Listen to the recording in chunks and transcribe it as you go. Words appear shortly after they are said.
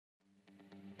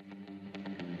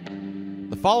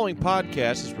The following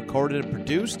podcast is recorded and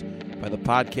produced by the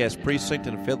Podcast Precinct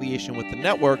in affiliation with the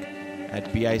network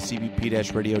at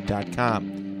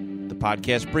bicbp-radio.com. The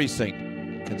Podcast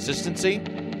Precinct. Consistency,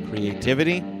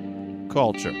 creativity,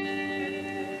 culture.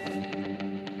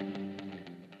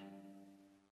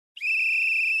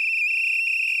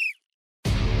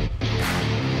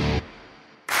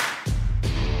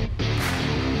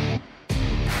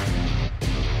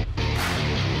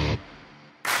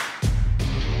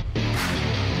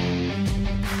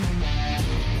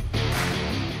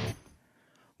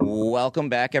 Welcome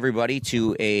back, everybody,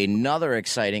 to another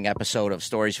exciting episode of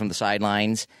Stories from the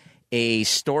Sidelines. A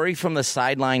story from the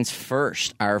sidelines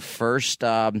first, our first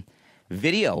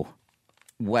video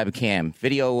webcam,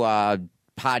 video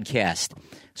podcast.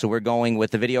 So we're going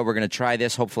with the video. We're going to try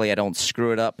this. Hopefully I don't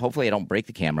screw it up. Hopefully I don't break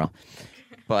the camera.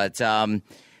 But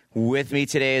with me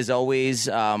today, as always,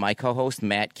 my co-host,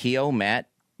 Matt Keogh. Matt,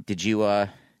 did you,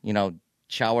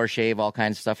 shower, shave, all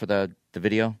kinds of stuff for the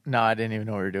video? No, I didn't even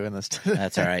know we were doing this.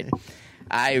 That's all right.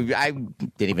 I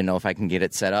didn't even know if I can get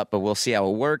it set up, but we'll see how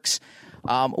it works.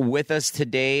 With us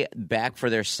today, back for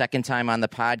their second time on the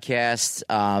podcast,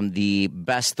 the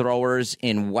best throwers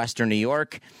in Western New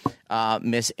York,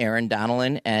 Miss Erin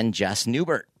Donnellan and Jess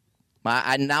Newbert.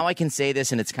 Now I can say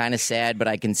this, and it's kind of sad, but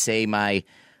I can say my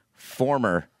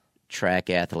former track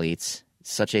athletes.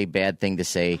 Such a bad thing to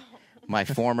say. My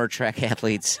former track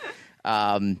athletes,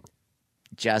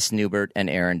 Jess Newbert and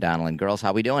Erin Donnellan. Girls,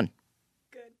 how we doing?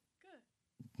 Good.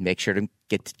 Make sure to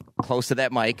get close to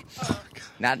that mic.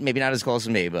 Maybe not as close as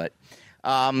me, but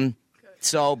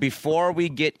so before we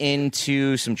get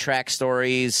into some track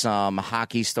stories, some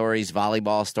hockey stories,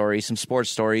 volleyball stories, some sports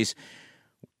stories,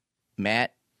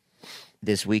 Matt,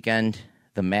 this weekend,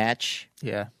 the match,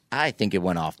 Yeah. I think it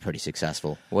went off pretty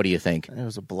successful. What do you think? It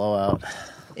was a blowout.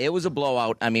 It was a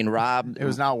blowout. I mean, Rob... It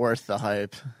was not worth the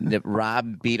hype.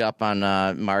 Rob beat up on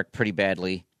Mark pretty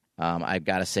badly, I've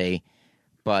got to say.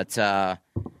 But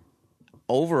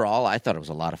overall, I thought it was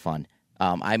a lot of fun.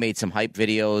 I made some hype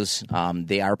videos.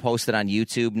 They are posted on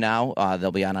YouTube now.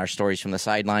 They'll be on our Stories from the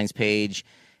Sidelines page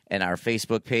and our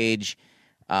Facebook page.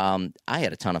 I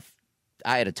had a ton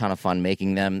of fun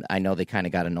making them. I know they kind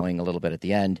of got annoying a little bit at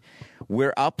the end.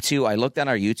 We're up to, I looked on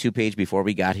our YouTube page before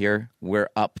we got here, we're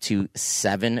up to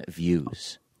 7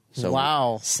 views. So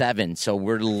Wow. 7. So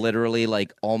we're literally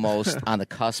like almost on the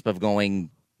cusp of going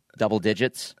double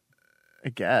digits. I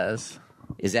guess.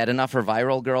 Is that enough for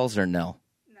viral, girls, or no?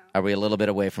 No. Are we a little bit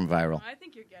away from viral? I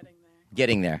think you're getting there.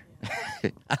 Getting there.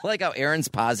 I like how Erin's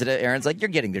positive. Erin's like, you're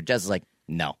getting there. Jess is like,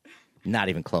 no, not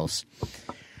even close.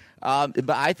 But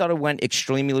I thought it went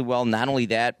extremely well. Not only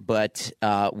that, but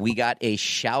we got a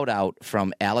shout-out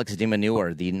from Alex de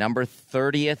Minaur, the number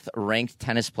 30th ranked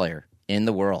tennis player in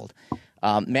the world.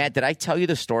 Matt, did I tell you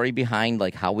the story behind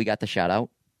like how we got the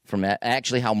shout-out from that?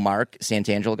 Actually, how Mark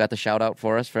Santangelo got the shout-out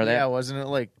for us for that? Yeah, wasn't it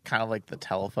like kind of like the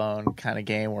telephone kind of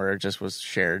game where it just was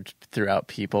shared throughout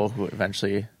people who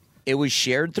eventually... It was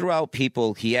shared throughout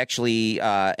people. He actually,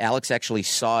 Alex actually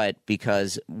saw it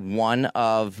because one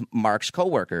of Mark's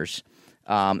coworkers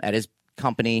at his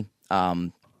company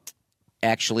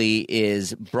actually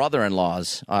is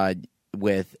brother-in-laws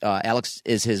with Alex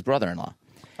is his brother-in-law.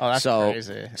 Oh, that's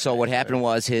crazy. So what happened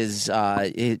was his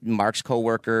Mark's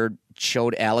coworker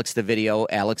showed Alex the video.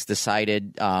 Alex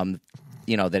decided, that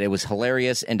it was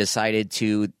hilarious and decided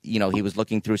to, he was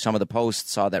looking through some of the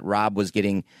posts, saw that Rob was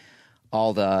getting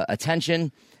all the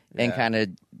attention and kind of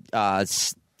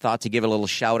thought to give a little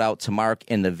shout out to Mark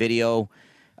in the video.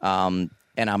 And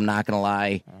I'm not going to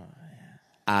lie,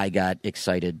 I got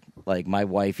excited. Like my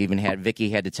wife Vicky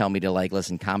had to tell me to like,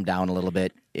 listen, calm down a little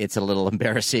bit. It's a little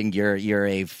embarrassing. You're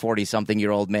a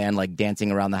 40-something-year-old man like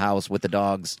dancing around the house with the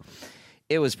dogs.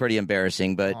 It was pretty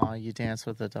embarrassing, but... Oh, you dance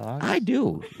with the dog? I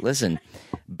do. Listen,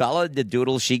 Bella the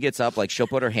Doodle, she gets up, like she'll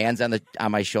put her hands on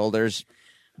my shoulders.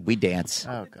 We dance.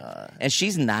 Oh, God. And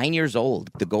she's 9 years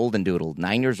old, the Golden Doodle.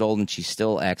 9 years old, and she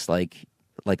still acts like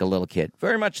a little kid.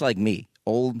 Very much like me.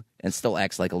 Old and still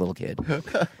acts like a little kid.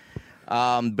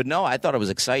 But no, I thought it was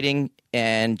exciting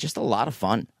and just a lot of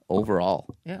fun overall.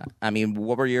 Yeah. I mean,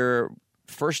 what were your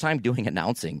first time doing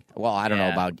announcing? Well, I don't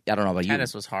know about you.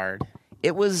 Tennis was hard.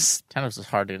 Tennis was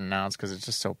hard to announce because it's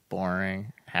just so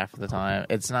boring half of the time.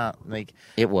 It's not like...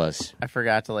 It was. I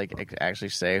forgot to like actually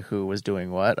say who was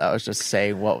doing what. I was just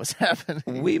saying what was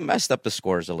happening. We messed up the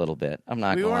scores a little bit. I'm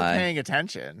not going to lie. We weren't paying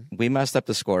attention. We messed up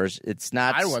the scores. It's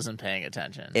not... I wasn't paying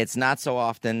attention. It's not so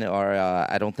often, or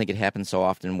I don't think it happens so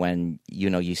often when,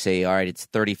 you say, all right, it's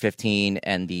 30-15,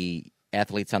 and the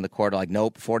athletes on the court are like,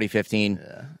 nope, 40-15.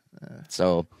 Yeah.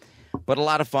 So... But a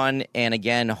lot of fun, and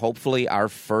again, hopefully our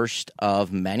first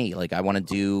of many. Like I want to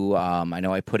do, I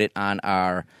know I put it on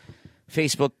our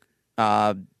Facebook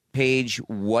page,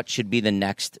 what should be the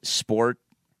next sport.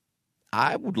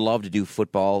 I would love to do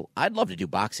football. I'd love to do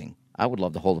boxing. I would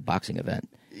love to hold a boxing event.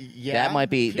 Yeah, that might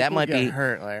be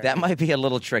hurt, Larry. that might be a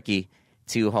little tricky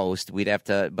to host. We'd have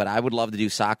to, but I would love to do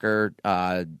soccer,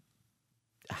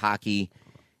 hockey.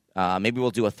 Maybe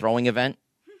we'll do a throwing event.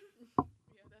 Yeah,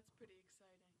 that's pretty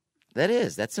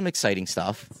exciting. That's some exciting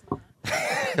stuff.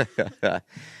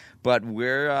 But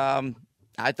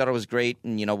I thought it was great,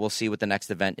 and we'll see what the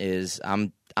next event is.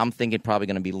 I'm thinking probably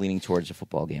going to be leaning towards a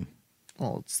football game.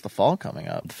 Well, it's the fall coming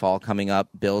up. Fall coming up.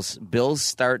 Bills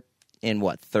start in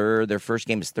what, third? Their first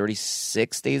game is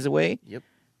 36 days away. Yep,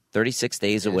 36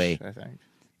 days away. I think.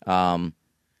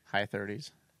 High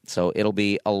 30s. So it'll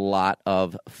be a lot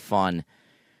of fun.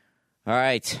 All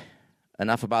right,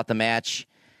 enough about the match,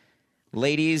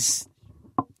 ladies.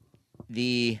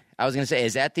 I was going to say,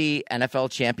 is that the NFL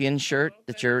champion shirt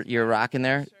that you're rocking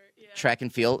there? Yeah. Track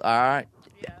and field. All right,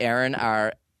 Aaron,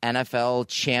 our NFL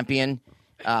champion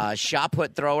shot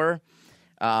put thrower,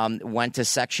 went to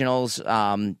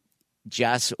sectionals.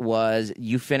 Jess,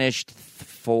 you finished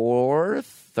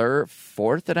fourth at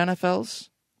NFLs?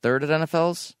 Third at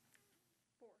NFLs?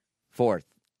 Fourth.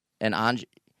 And Anja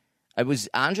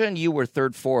and you were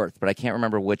third, fourth, but I can't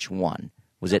remember which one.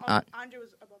 Was it? Anja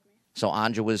was above me. So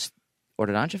Anja was, or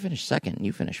did Anja finish second and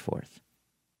you finished fourth?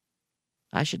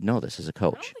 I should know this as a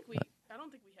coach. I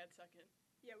don't think we had second.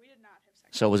 Yeah, we did not have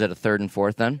second. So was it a third and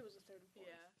fourth then? It was a third and fourth.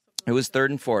 Yeah. It was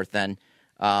third and fourth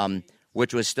then,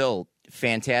 which was still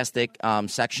fantastic.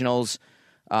 Sectionals,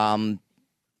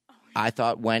 I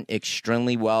thought went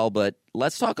extremely well. But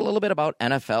let's talk a little bit about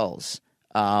NFLs.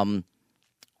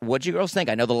 What'd you girls think?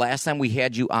 I know the last time we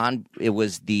had you on, it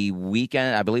was the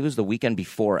weekend. I believe it was the weekend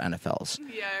before NFLs.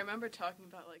 Yeah, I remember talking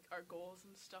about like our goals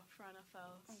and stuff for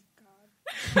NFLs. Oh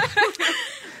God.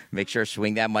 Make sure to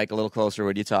swing that mic a little closer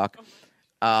when you talk.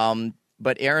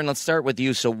 But Aaron, let's start with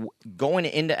you. So going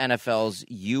into NFLs,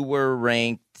 you were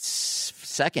ranked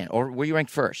second, or were you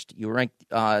ranked first? You were ranked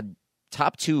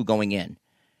top two going in.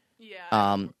 Yeah.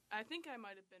 I think I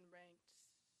might have been ranked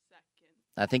second.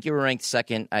 I think you were ranked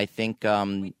second. I think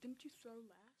Wait, didn't you throw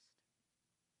last?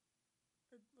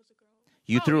 Or was it girl?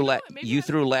 you Oh, threw you know what? Maybe you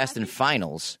threw I last in think-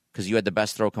 finals because you had the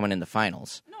best throw coming in the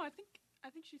finals. No, I think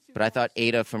she threw. But I thought last.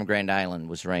 Ada from Grand Island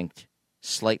was ranked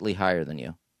slightly higher than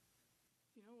you.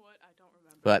 You know what? I don't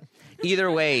remember. But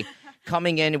either way,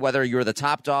 coming in, whether you were the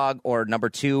top dog or number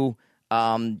two,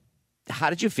 how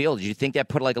did you feel? Did you think that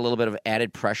put like a little bit of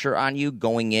added pressure on you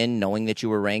going in, knowing that you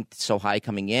were ranked so high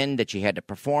coming in that you had to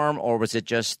perform, or was it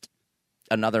just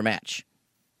another match?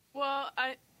 Well,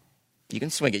 You can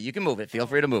swing it. You can move it. Feel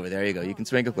free to move it. There you go. You can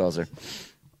swing it closer.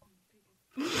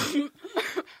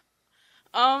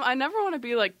 I never want to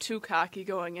be like too cocky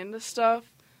going into stuff.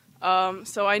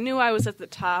 So I knew I was at the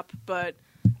top, but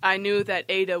I knew that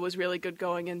Ada was really good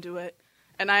going into it.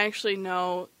 And I actually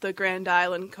know the Grand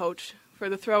Island coach for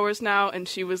the throwers now, and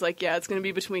she was like, yeah, it's going to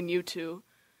be between you two.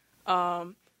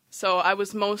 So I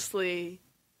was mostly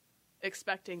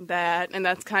expecting that, and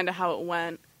that's kind of how it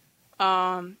went.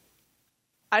 I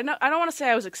don't want to say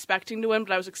I was expecting to win,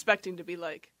 but I was expecting to be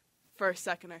like first,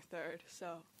 second, or third.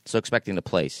 So expecting to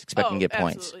place, expecting to get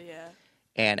points. Absolutely, yeah.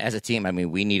 And as a team, I mean,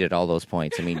 we needed all those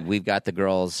points. I mean, we've got the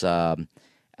girls. I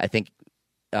think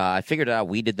I figured out.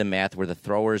 We did the math where the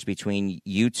throwers between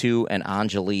you two and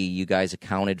Anjali, you guys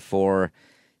accounted for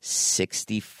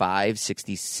 65,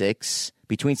 66,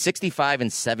 between 65 and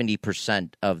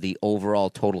 70% of the overall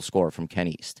total score from Ken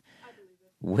East,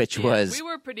 which was We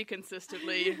were pretty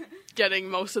consistently getting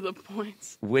most of the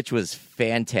points. which was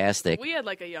fantastic. We had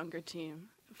like a younger team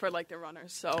for like the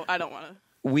runners, so I don't want to.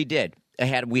 We did.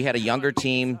 We had a younger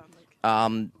team.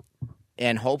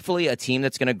 And hopefully a team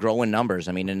that's going to grow in numbers.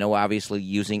 I mean, I know obviously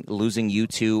losing you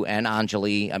two and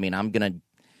Anjali. I mean, I'm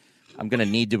gonna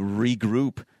need to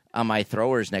regroup on my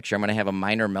throwers next year. I'm gonna have a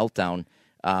minor meltdown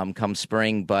come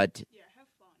spring. But Yeah,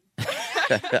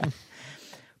 have fun.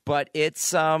 but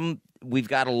it's we've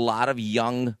got a lot of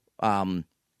young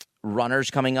runners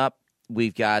coming up.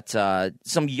 We've got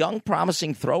some young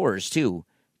promising throwers too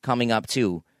coming up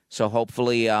too. So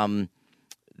hopefully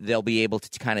they'll be able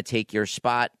to kind of take your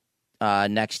spot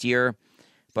next year,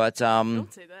 but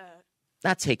Don't say that.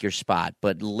 not take your spot,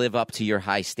 but live up to your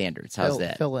high standards. How's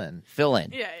that? Fill in. Fill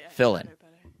in. Yeah. Fill in.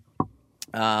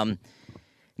 Better.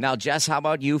 Now, Jess, how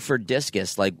about you for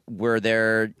discus? Like, were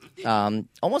there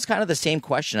almost kind of the same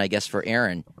question, I guess, for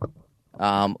Aaron?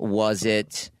 Was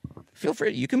it? Feel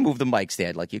free. You can move the mic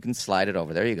stand. Like, you can slide it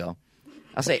over. There you go.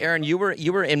 I'll say, Aaron, you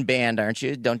were in band, aren't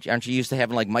you? Aren't you used to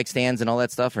having like mic stands and all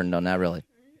that stuff, or no, not really?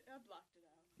 I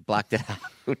blocked it out.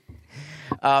 Blocked it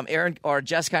out. Aaron or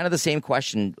Jess, kind of the same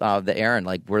question. The Aaron,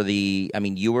 like,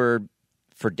 you were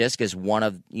for discus one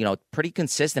of pretty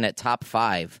consistent at top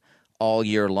 5 all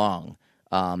year long.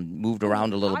 Moved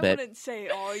around a little bit. I wouldn't say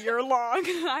all year long.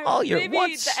 All year.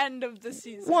 Maybe the end of the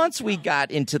season. Once we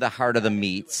got into the heart of the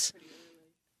meets.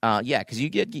 Because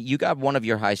you got one of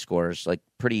your high scores, like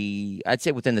pretty, I'd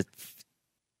say within the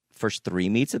first 3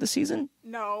 meets of the season.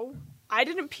 No, I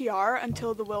didn't PR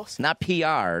until the Wilson. Not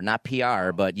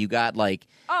PR, but you got like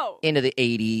into the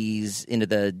 80s, into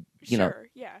the Sure,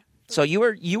 yeah. So you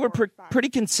were pretty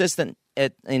consistent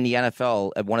in the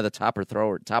NFL at one of the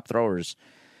top throwers.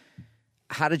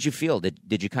 How did you feel?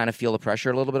 Did you kind of feel the pressure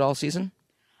a little bit all season?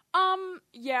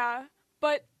 Yeah.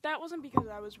 But that wasn't because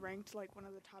I was ranked like one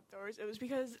of the top throwers. It was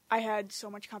because I had so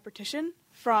much competition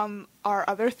from our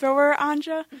other thrower,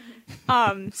 Anja.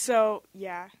 So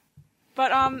yeah.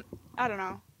 But I don't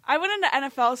know. I went into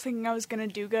NFL thinking I was gonna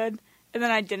do good, and then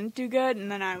I didn't do good,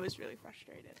 and then I was really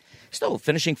frustrated. Still,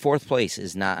 finishing 4th place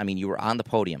is not. I mean, you were on the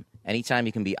podium. Anytime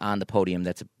you can be on the podium,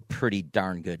 that's a pretty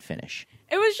darn good finish.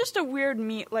 It was just a weird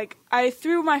meet. Like, I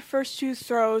threw my first 2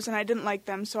 throws, and I didn't like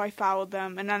them, so I fouled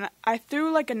them. And then I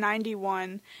threw, like, a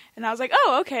 91, and I was like,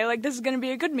 oh, okay, like, this is going to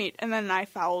be a good meet. And then I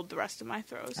fouled the rest of my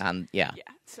throws. Yeah. Yeah,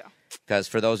 so. Because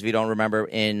for those of you who don't remember,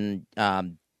 in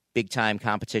big-time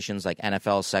competitions like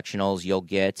NFL sectionals,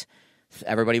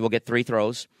 everybody will get 3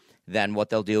 throws. Then what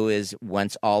they'll do is,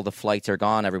 once all the flights are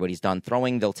gone, everybody's done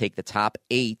throwing, they'll take the top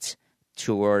 8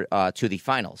 to the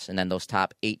finals, and then those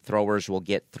top 8 throwers will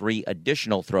get 3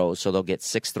 additional throws, so they'll get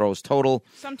 6 throws total.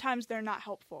 Sometimes they're not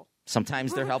helpful.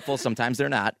 Sometimes they're helpful, sometimes they're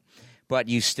not. But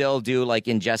you still do, like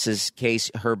in Jess's case,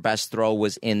 her best throw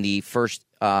was in the first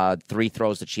 3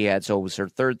 throws that she had, so it was her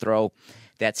 3rd throw.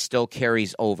 That still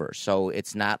carries over. So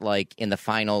it's not like in the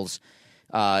finals,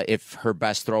 if her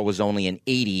best throw was only an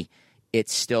 80, it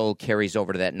still carries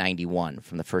over to that 91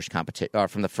 from the first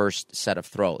from the first set of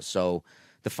throws. So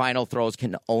the final throws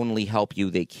can only help you;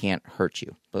 they can't hurt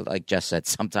you. But like Jess said,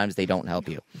 sometimes they don't help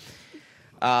you.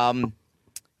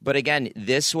 But again,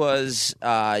 this was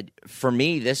for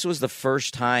me. This was the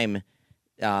first time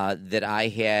that I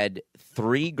had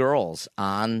 3 girls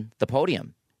on the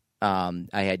podium.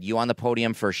 I had you on the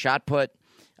podium for shot put,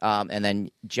 and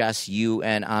then Jess, you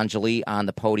and Anjali on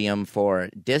the podium for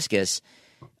discus.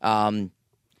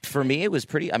 For me, it was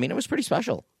pretty. I mean, it was pretty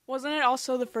special. Wasn't it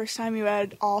also the first time you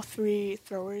had all 3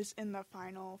 throwers in the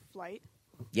final flight?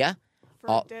 Yeah.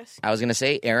 For disc? I was going to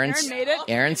say, Aaron made it.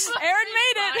 Aaron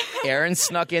made it. Aaron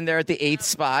snuck in there at the 8th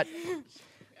spot.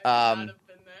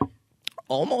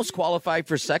 Almost qualified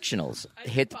for sectionals.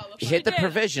 Hit the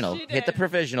provisional. Hit the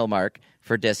provisional mark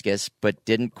for discus, but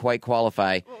didn't quite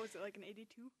qualify. What was it, like an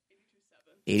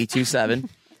 82?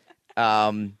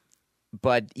 82.7.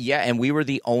 But yeah, and we were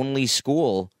the only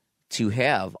school to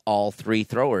have all 3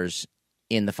 throwers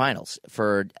in the finals.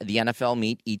 For the NFL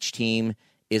meet, each team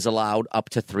is allowed up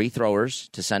to 3 throwers,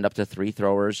 to send up to 3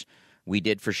 throwers. We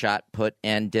did for shot put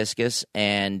and discus,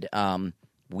 and Ken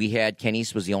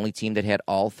East was the only team that had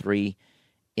all 3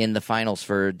 in the finals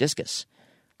for discus,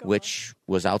 which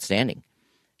was outstanding.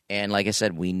 And like I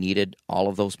said, we needed all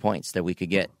of those points that we could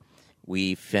get.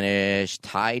 We finished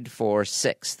tied for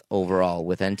 6th overall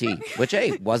with NT, which,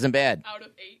 hey, wasn't bad. Out of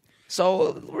 8.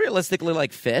 So realistically,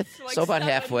 like 5th. So about 7.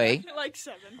 halfway. Like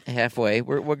 7. Halfway.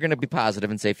 We're going to be positive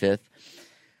and say 5th.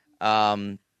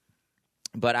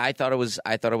 But I thought it was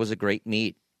a great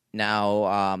meet.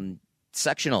 Now,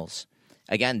 sectionals.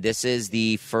 Again, this is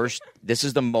the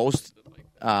most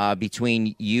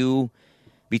between you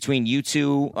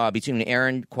two, between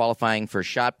Aaron qualifying for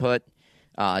shot put,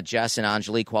 Jess and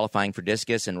Anjali qualifying for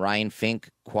discus, and Ryan Fink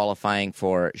qualifying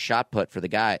for shot put for the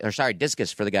guy,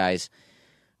 discus for the guys.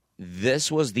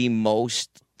 This was the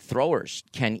most throwers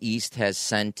Ken East has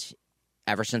sent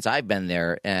ever since I've been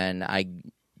there, and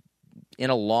in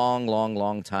a long, long,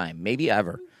 long time, maybe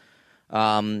ever.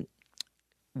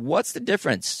 What's the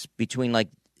difference between like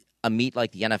a meet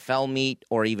like the NFL meet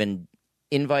or even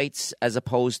invites as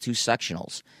opposed to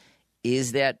sectionals?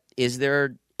 Is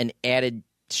there an added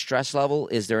stress level?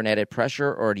 Is there an added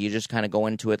pressure, or do you just kind of go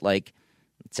into it like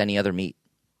it's any other meet?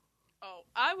 Oh,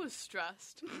 I was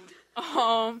stressed.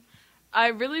 I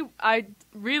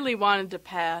really wanted to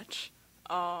patch,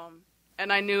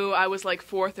 and I knew I was like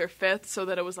 4th or 5th, so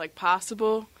that it was like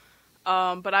possible.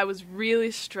 But I was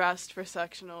really stressed for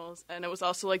sectionals, and it was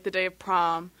also like the day of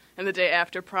prom and the day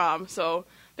after prom, so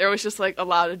there was just like a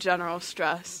lot of general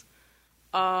stress.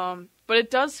 But it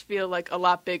does feel like a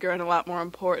lot bigger and a lot more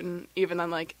important, even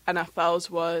than like NFL's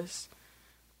was.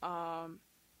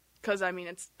 Because, I mean,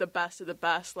 it's the best of the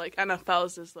best. Like,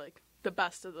 NFL's is, like, the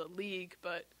best of the league,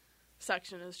 but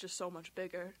section is just so much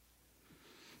bigger.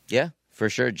 Yeah, for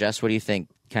sure. Jess, what do you think?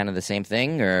 Kind of the same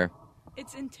thing, or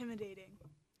It's intimidating.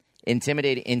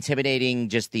 intimidating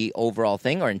just the overall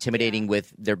thing, or intimidating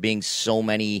with there being so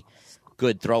many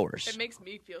good throwers? It makes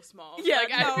me feel small. Yeah, like,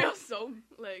 no. I feel so,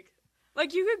 like...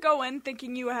 Like, you could go in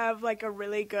thinking you have, like, a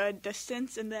really good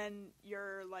distance, and then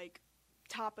you're, like,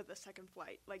 top of the second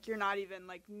flight. Like, you're not even,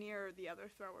 like, near the other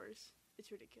throwers.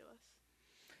 It's ridiculous.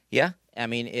 Yeah, I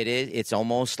mean, it is. It's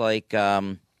almost like,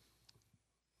 in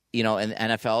the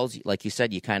NFL, like you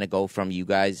said, you kind of go from you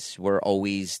guys were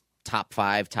always top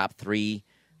 5, top 3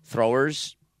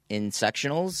 throwers in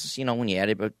sectionals, when you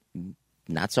added, but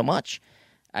not so much.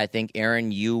 I think,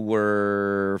 Aaron, you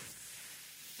were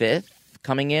 5th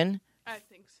coming in. I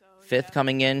think so, 5th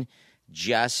coming in.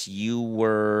 Jess, you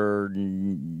were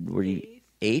you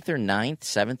 8th or 9th,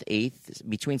 7th, 8th,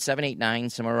 between 7, 8, 9,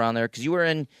 somewhere around there. Because you were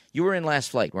in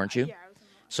last flight, weren't you? Yeah, I was in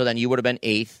last. So then you would have been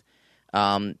 8th.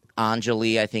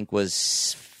 Anjali, I think,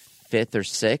 was 5th or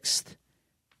 6th.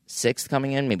 6th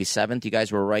coming in, maybe 7th. You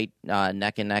guys were right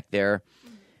neck and neck there.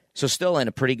 So still in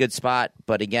a pretty good spot.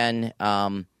 But again,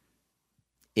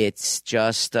 it's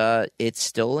just it's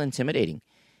still intimidating.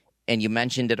 And you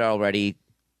mentioned it already,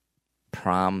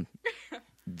 prom.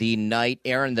 The night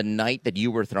that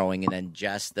you were throwing, and then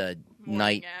Jess the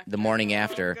morning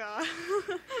after.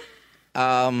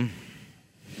 God.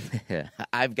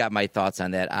 I've got my thoughts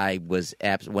on that. I was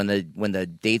when the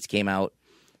dates came out,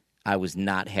 I was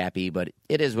not happy, but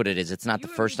it is what it is. It's not the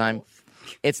first time.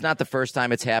 It's not the first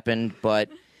time it's happened, but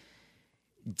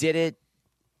did it?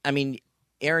 I mean,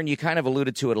 Aaron, you kind of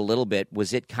alluded to it a little bit.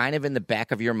 Was it kind of in the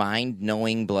back of your mind,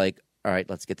 knowing like, all right,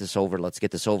 let's get this over.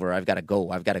 I've got to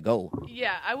go.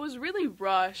 Yeah, I was really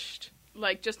rushed,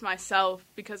 like, just myself,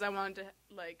 because I wanted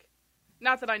to, like,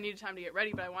 not that I needed time to get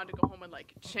ready, but I wanted to go home and,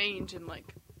 like, change and,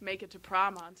 like, make it to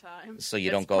prom on time. So you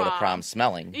don't go to prom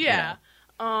smelling. Yeah.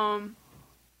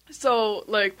 So,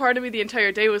 like, part of me the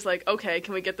entire day was like, okay,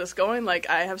 can we get this going? Like,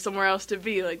 I have somewhere else to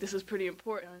be. Like, this is pretty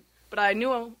important. But I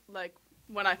knew, like,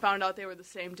 when I found out they were the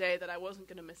same day, that I wasn't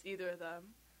going to miss either of them,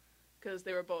 because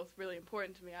they were both really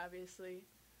important to me, obviously.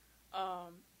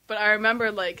 But I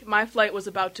remember, like, my flight was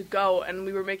about to go, and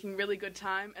we were making really good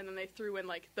time, and then they threw in,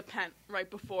 like, the pent right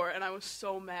before, and I was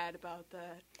so mad about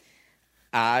that.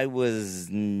 I was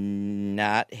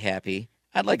not happy.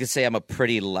 I'd like to say I'm a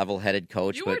pretty level-headed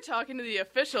coach. You but were talking to the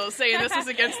officials, saying this is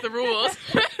against the rules.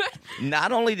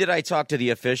 Not only did I talk to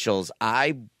the officials,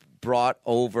 I brought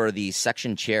over the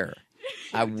section chair.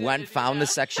 I found the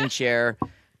section chair.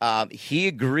 He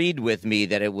agreed with me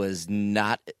that it was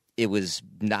not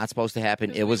supposed to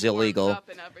happen. It was illegal. Up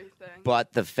and everything.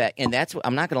 But the fact, and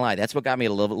I'm not going to lie, that's what got me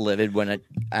a little bit livid when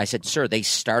I said, sir, they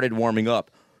started warming up.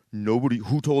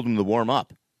 Who told them to warm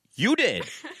up? You did.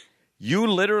 You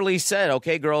literally said,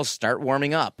 okay, girls, start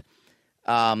warming up.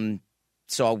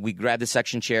 So we grabbed the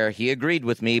section chair. He agreed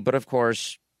with me, but of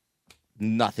course,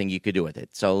 nothing you could do with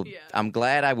it. So Yeah. I'm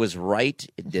glad I was right.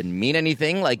 It didn't mean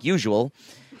anything like usual.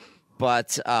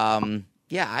 But,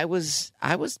 I was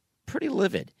pretty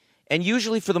livid. And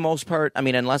usually for the most part, I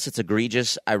mean, unless it's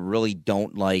egregious, I really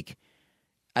don't like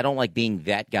being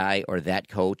that guy or that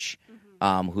coach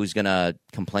who's going to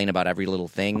complain about every little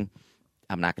thing.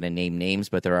 I'm not going to name names,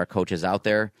 but there are coaches out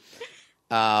there.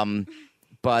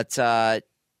 But I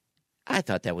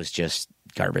thought that was just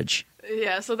garbage.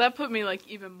 Yeah, so that put me, like,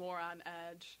 even more on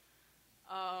edge.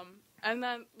 And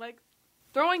then, like,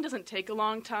 throwing doesn't take a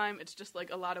long time. It's just,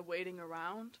 like, a lot of waiting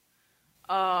around.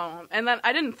 And then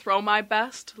I didn't throw my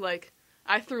best. Like,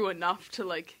 I threw enough to,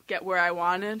 like, get where I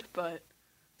wanted, but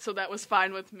so that was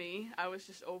fine with me. I was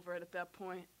just over it at that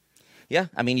point. Yeah,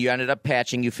 I mean, you ended up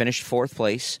patching. You finished 4th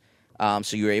place.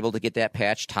 So you were able to get that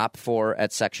patch. Top 4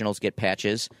 at sectionals get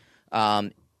patches.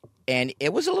 And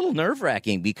it was a little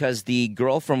nerve-wracking because the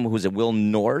girl from, who's it, Will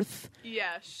North?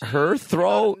 Yeah, Her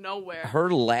throw, out of nowhere.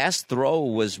 her last throw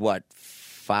was,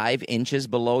 5 inches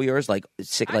below yours? Like, I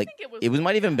think it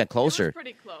might even been closer. It was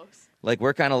pretty close. Like,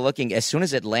 we're kind of looking, as soon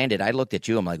as it landed, I looked at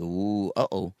you, I'm like, ooh,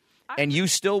 uh-oh. And you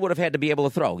still would have had to be able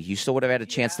to throw. You still would have had a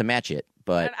chance to match it.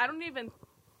 But And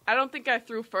I don't think I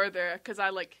threw further because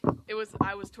I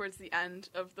was towards the end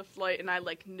of the flight and I,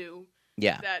 like, knew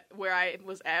that where I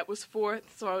was at was 4th,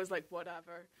 so I was like,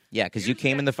 whatever. Yeah, because you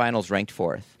came in the finals ranked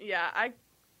 4th. Yeah,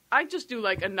 I just do,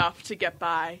 like, enough to get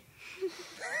by.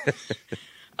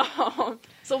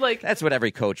 So, like, That's what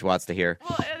every coach wants to hear.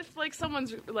 well, if, like,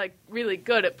 someone's, like, really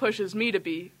good, it pushes me to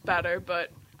be better,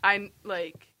 but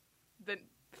the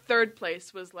 3rd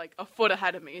place was, like, a foot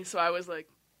ahead of me, so I was, like,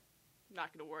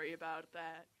 not going to worry about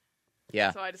that.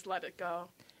 Yeah. So I just let it go.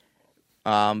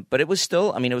 But it was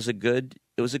still, I mean, it was a good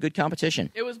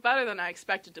competition. It was better than I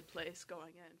expected to place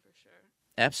going in, for sure.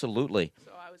 Absolutely.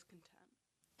 So I was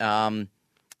content.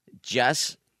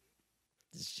 Jess,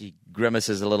 she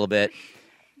grimaces a little bit.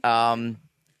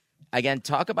 Again,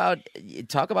 talk about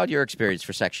your experience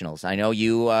for sectionals. I know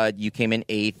you came in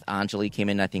 8th. Anjali came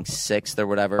in, I think, 6th or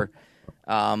whatever.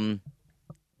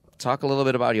 Talk a little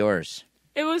bit about yours.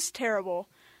 It was terrible.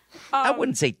 I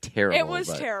wouldn't say terrible. It was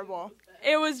but... terrible.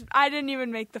 I didn't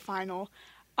even make the final.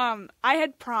 I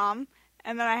had prom,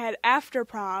 and then I had after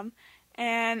prom,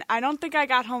 and I don't think I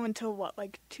got home until,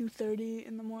 2:30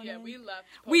 in the morning? Yeah, we left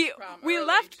post-prom We early,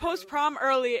 left too. post-prom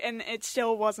early, and it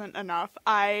still wasn't enough.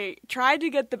 I tried to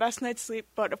get the best night's sleep,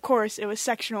 but of course it was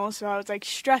sectional, so I was,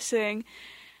 stressing.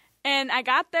 And I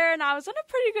got there, and I was in a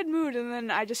pretty good mood, and then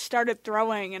I just started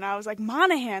throwing, and I was like,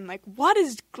 Monahan, what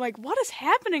is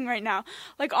happening right now?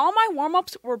 All my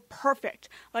warm-ups were perfect.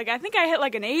 I think I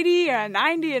hit, an 80 or a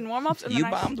 90 in warm-ups. And You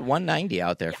then bombed 190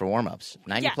 out there for warm-ups.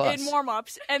 90 plus. in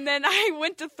warm-ups. And then I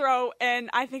went to throw,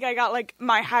 and I think I got,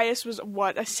 my highest was,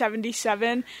 a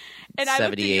 77? And I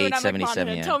looked at you, and I'm 78, like, Monahan,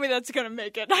 77, yeah. tell me that's going to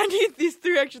make it. I need these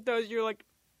 3 extra throws. You're like,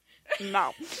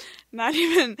 no. Not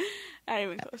even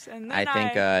close. And then I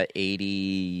think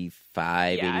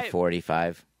 85, Yeah, 84,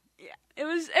 85. yeah, it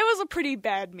was a pretty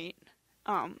bad meet.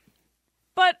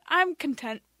 But I'm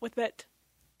content with it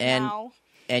And now.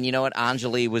 and you know what?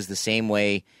 Anjali was the same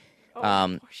way.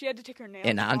 She had to take her nails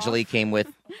And off. Anjali came with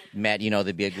Matt,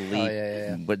 the big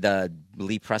leap, with the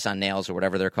leap press on nails or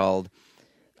whatever they're called.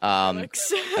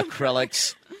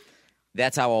 Acrylics.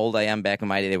 That's how old I am. Back in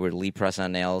my day, they were leap press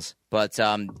on nails. But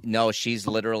no, she's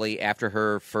literally, after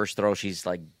her first throw, she's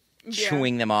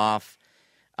chewing them off.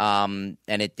 And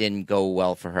it didn't go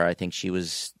well for her. I think she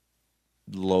was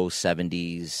low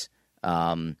 70s.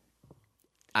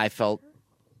 I felt...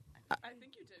 I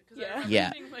think you did, because I remember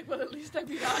Yeah. being like, well, at least I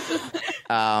beat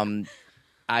Anjali.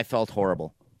 I felt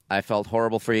horrible. I felt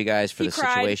horrible for you guys for He the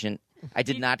cried. situation. I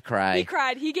did not cry. He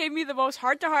cried. He gave me the most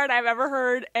heart-to-heart I've ever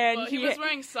heard, and Well, he was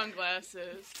wearing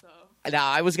sunglasses, so... Now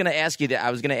I was going to ask you that. I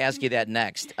was going to ask you that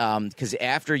next, because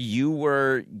after you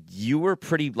were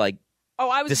pretty Oh,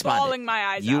 I was despondent. bawling my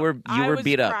eyes You out. were I was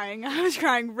beat up. Crying. I was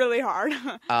crying really hard.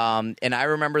 and I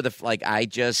remember I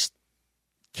just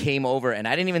came over and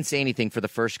I didn't even say anything for the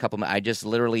first couple minutes. I just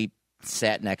literally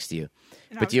sat next to you.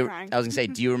 And But I was crying. I was going to say,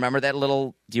 do you remember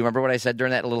what I said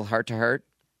during that little heart to heart?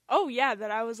 Oh, yeah, that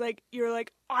I was like, you were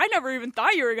like, I never even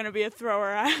thought you were going to be a thrower.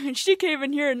 And she came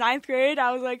in here in 9th grade.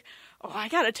 I was like, oh, I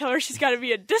got to tell her she's got to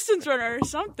be a distance runner or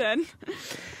something.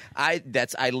 I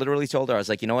literally told her, I was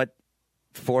like, you know what?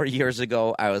 4 years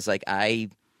ago, I was like,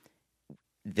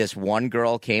 this one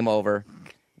girl came over,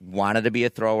 wanted to be a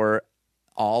thrower.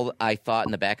 All I thought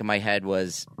in the back of my head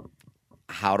was,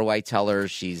 how do I tell her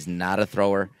she's not a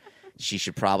thrower? She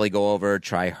should probably go over,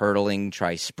 try hurdling,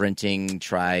 try sprinting,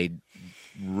 try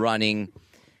running.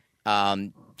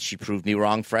 She proved me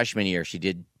wrong freshman year. She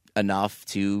did enough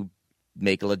to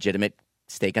make a legitimate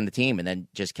stake on the team, and then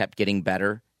just kept getting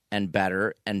better and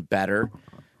better and better.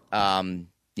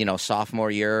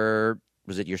 Sophomore year,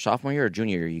 was it your sophomore year or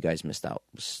junior year you guys missed out?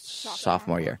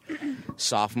 Sophomore year.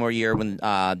 Sophomore year, when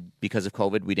because of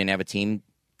COVID, we didn't have a team.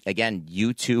 Again,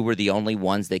 you two were the only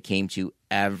ones that came to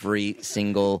every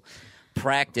single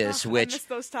practice, I which miss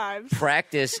those times.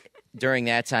 practice during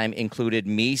that time included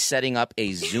me setting up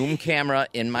a Zoom camera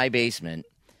in my basement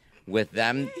with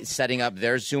them setting up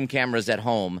their Zoom cameras at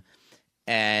home.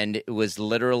 And it was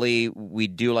literally,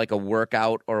 we'd do a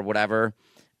workout or whatever,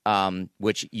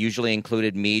 which usually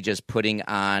included me just putting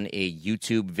on a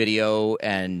YouTube video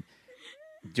and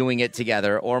doing it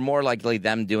together, or more likely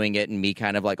them doing it and me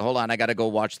kind of hold on, I got to go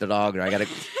watch the dog, or I got to,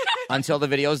 until the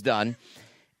video's done.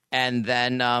 And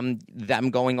then them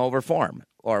going over form.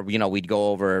 Or, we'd go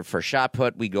over for shot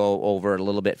put. We'd go over a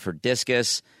little bit for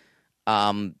discus.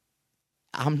 I'm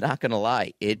not going to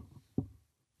lie. It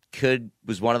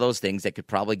was one of those things that could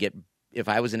probably get, if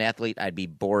I was an athlete, I'd be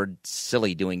bored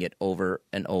silly doing it over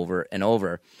and over and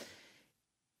over.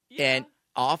 Yeah. And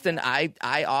often, I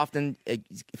often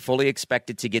fully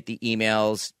expected to get the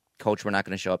emails, Coach, we're not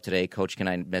going to show up today. Coach, can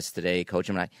I miss today? Coach,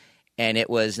 am I? And it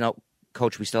was, no,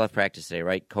 Coach, we still have practice today,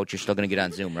 right? Coach, you're still going to get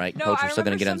on Zoom, right? No, Coach, I we're still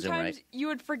going to remember get on Zoom, right? sometimes you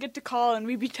would forget to call, and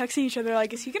we'd be texting each other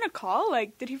is he going to call?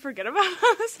 Did he forget about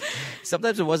us?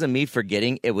 Sometimes it wasn't me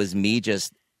forgetting. It was me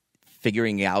just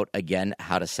figuring out, again,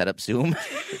 how to set up Zoom.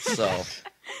 So,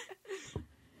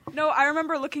 No, I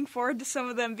remember looking forward to some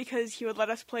of them because he would let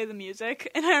us play the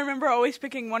music. And I remember always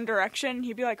picking One Direction.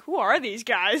 He'd be like, who are these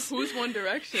guys? Who's One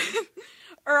Direction?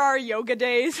 Or our yoga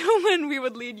days when we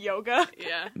would lead yoga.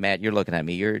 Yeah. Matt, you're looking at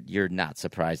me. You're not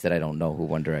surprised that I don't know who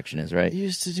One Direction is, right? You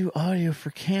used to do audio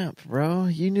for camp, bro.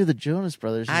 You knew the Jonas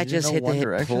Brothers. I You didn't just know hit One the hit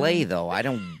Direction? play, though. I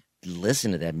don't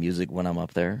listen to that music when I'm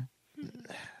up there.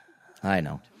 I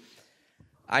know.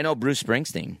 I know Bruce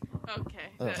Springsteen. Okay.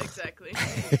 Yeah, exactly.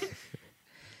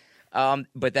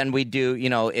 But then we do,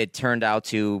 it turned out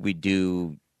to we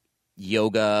do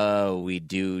yoga, we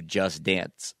do Just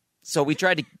Dance. So we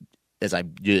tried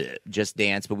to, Just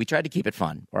Dance, but we tried to keep it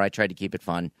fun, or I tried to keep it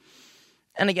fun.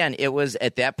 And again, it was,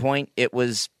 at that point, it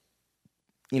was,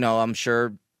 I'm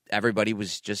sure everybody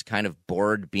was just kind of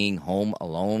bored being home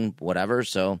alone, whatever,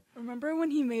 so. Remember when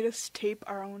he made us tape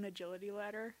our own agility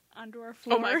ladder onto our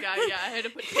floor? Oh my god, yeah. I had to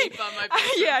put tape on my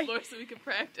basement Yeah. floor so we could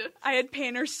practice. I had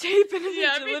painter's tape and an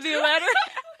Yeah, me agility too. ladder.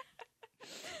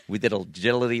 We did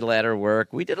agility ladder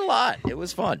work. We did a lot. It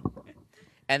was fun.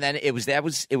 And then it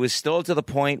was still to the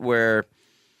point where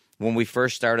when we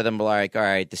first started them, we're like, all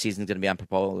right, the season's going to be on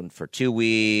postponed for 2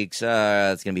 weeks.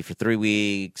 It's going to be for 3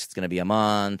 weeks. It's going to be a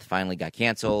month. Finally got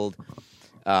canceled.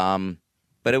 But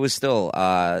it was still,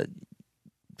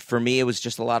 for me, it was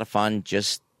just a lot of fun.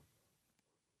 Just,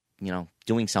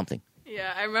 doing something.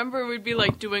 Yeah, I remember we'd be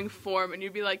like doing form and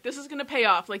you'd be like, this is going to pay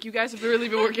off. Like, you guys have really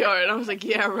been working hard. And I was like,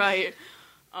 yeah, right.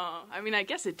 I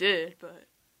guess it did, but.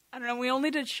 I don't know, we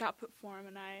only did shot put form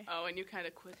and And you kind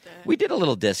of quit that. We did a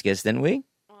little discus, didn't we?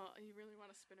 Well, you really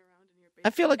want to spin around in your basement. I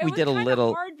feel like it we was did a kinda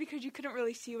little. hard because you couldn't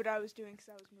really see what I was doing because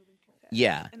I was moving too fast.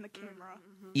 Yeah. In the camera.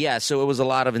 Yeah, so it was a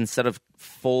lot of, instead of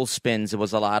full spins, it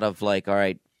was a lot of like, all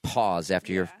right, pause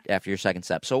after your second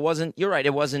step. So it wasn't, you're right,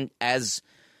 it wasn't as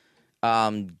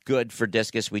good for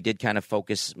discus. We did kind of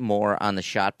focus more on the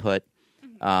shot put,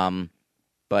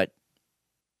 but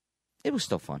it was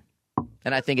still fun.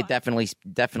 And I think it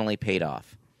definitely paid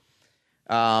off.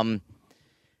 All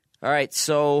right,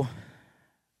 so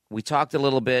we talked a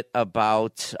little bit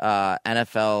about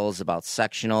NFLs, about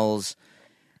sectionals.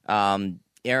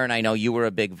 Aaron, I know you were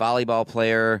a big volleyball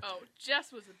player. Oh,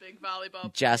 Jess was a big volleyball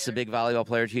player. Jess, a big volleyball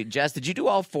player too. Jess, did you do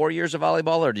all 4 years of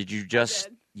volleyball, or did you just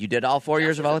did. you did all 4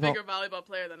 years of Jess is volleyball? a bigger volleyball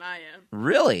player than I am.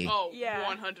 Really? Oh, Yeah.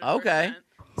 100%. Okay.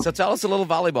 So tell us a little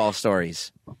volleyball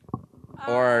stories,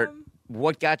 or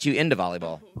what got you into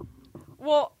volleyball?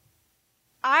 Well,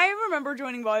 I remember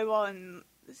joining volleyball in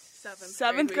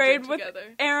seventh we grade did with together.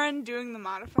 Aaron doing the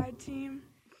modified team.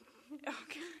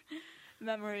 Okay.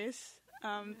 Memories.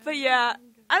 But yeah,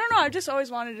 I don't know. I just always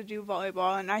wanted to do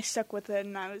volleyball, and I stuck with it,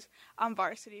 and I was on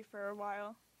varsity for a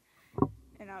while.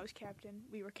 And I was captain.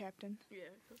 We were captain. Yeah.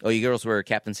 Oh, you girls were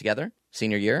captains together,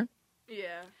 senior year?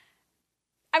 Yeah.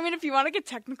 I mean, if you want to get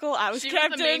technical, I was She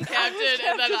captain. was the main captain,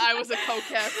 and then I was a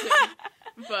co-captain.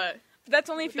 But That's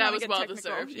only if you that want was to get well technical.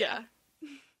 deserved, yeah.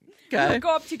 We Okay. would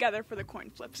go up together for the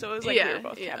coin flip, so it was like we Yeah, were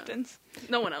both yeah. captains.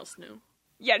 No one else knew.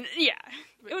 Yeah.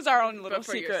 It was our own little But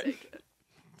for your secret. sake.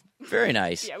 Very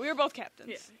nice. Yeah, we were both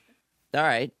captains. Yeah. All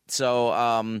right.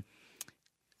 So,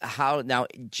 how now,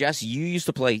 Jess? You used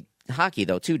to play hockey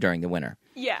though too during the winter.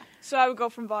 Yeah, so I would go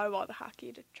from volleyball to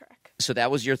hockey to track. So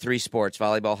that was your 3 sports: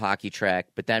 volleyball, hockey, track.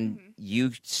 But then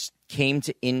you came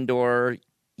to indoor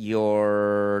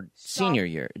your junior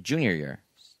year.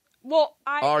 Well,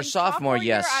 Or in sophomore,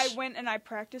 year, yes. I went and I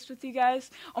practiced with you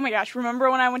guys. Oh my gosh, remember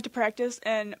when I went to practice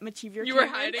and Mativier You were came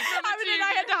in? hiding from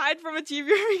I had to hide from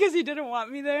Mativier because he didn't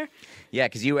want me there. Yeah,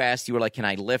 because you asked, you were like, "Can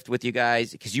I lift with you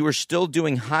guys?" Because you were still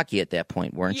doing hockey at that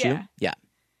point, weren't you? Yeah. Yeah.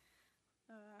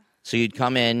 So you'd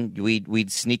come in,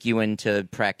 we'd sneak you into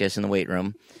practice in the weight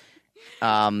room.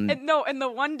 And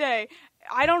the one day,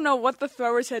 I don't know what the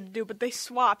throwers had to do, but they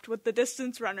swapped with the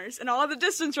distance runners, and all the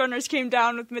distance runners came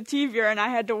down with Mativier, and I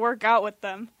had to work out with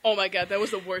them. Oh my god, that was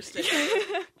the worst day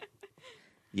ever.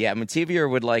 Yeah, Mativier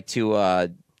would like to.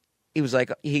 He was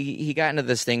like, he got into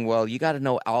this thing. Well, you got to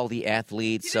know all the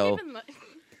athletes, He so didn't even like-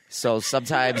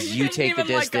 sometimes you He take the didn't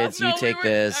even like distance, us. you No, take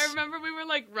this. I remember we were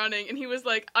like running, and he was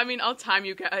like, "I mean, I'll time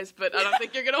you guys, but I don't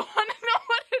think you're gonna want to know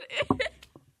what it is."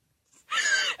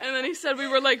 And then he said we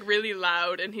were like really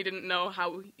loud, and he didn't know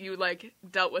how you like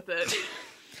dealt with it.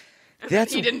 And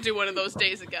he didn't do one of those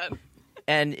days again.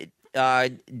 And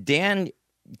Dan,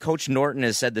 Coach Norton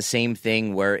has said the same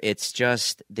thing, where it's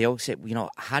just, they always say,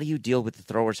 how do you deal with the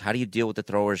throwers? How do you deal with the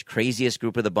throwers? Craziest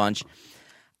group of the bunch.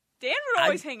 Dan would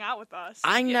always hang out with us.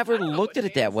 I never I don't know looked what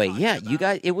at it that Dan's way. talking Yeah, you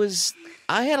about. guys,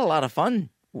 I had a lot of fun,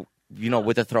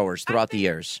 with the throwers throughout the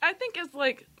years. I think it's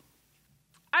like,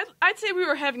 I'd say we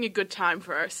were having a good time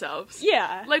for ourselves.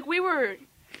 Yeah. Like we were,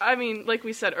 I mean, like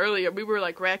we said earlier, we were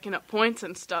like racking up points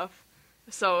and stuff.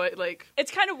 So it like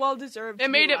It's kind of well deserved. it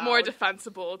made it more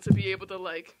defensible to be able to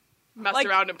like mess Like-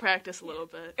 around and practice a little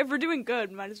bit. If we're doing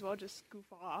good, might as well just goof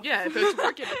off. Yeah, if it's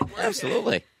working, it's working.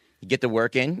 Absolutely. You get the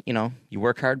work in, you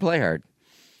work hard, play hard.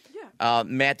 Yeah.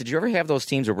 Matt, did you ever have those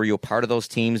teams, or were you a part of those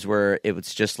teams where it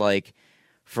was just like,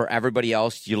 for everybody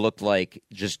else, you looked like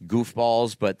just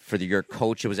goofballs, but for your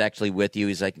coach, it was actually with you?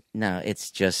 He's like, no,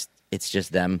 it's just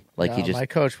them. Like, he just. My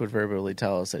coach would verbally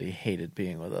tell us that he hated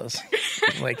being with us.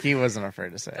 Like, he wasn't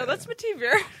afraid to say Oh, it. that's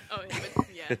Mativier. Oh, yeah. But,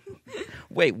 yeah.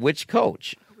 Wait, which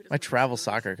coach? My travel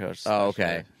soccer coach. Oh,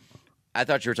 okay. I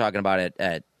thought you were talking about it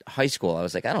at high school. I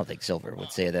was like, I don't think Silver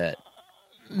would say that.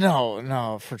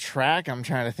 No. For track, I'm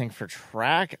trying to think. For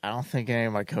track, I don't think any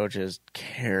of my coaches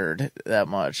cared that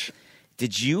much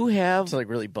Did you have? to like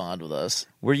really bond with us.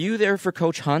 Were you there for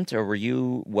Coach Hunt, or were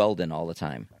you Weldon all the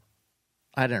time?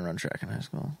 I didn't run track in high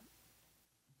school.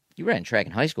 You ran track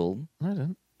in high school. I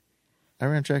didn't. I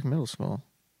ran track in middle school.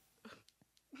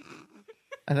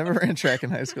 I never ran track in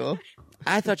high school.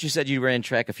 I thought you said you ran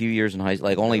track a few years in high school,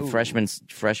 like only freshman,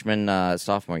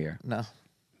 sophomore year. No.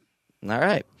 All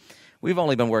right. We've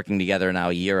only been working together now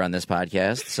a year on this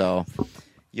podcast, so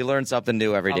you learn something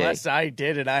new every day. Unless I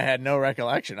did and I had no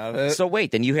recollection of it. So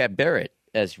wait, then you had Barrett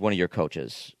as one of your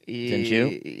coaches, didn't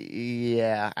you?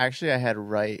 Yeah. Actually, I had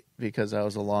Wright because I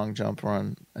was a long jump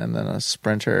run and then a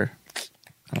sprinter.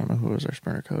 I don't know who was our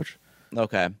sprinter coach.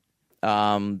 Okay.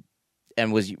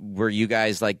 And were you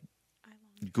guys like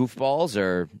goofballs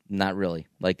or not really?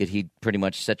 Like, did he pretty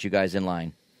much set you guys in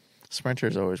line?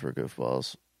 Sprinters always were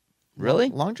goofballs. Really?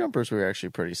 Long jumpers were actually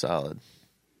pretty solid.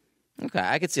 Okay,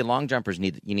 I could see long jumpers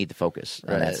you need to focus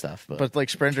on that Right. stuff. But like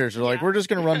sprinters are like, we're just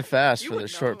going to run fast You for would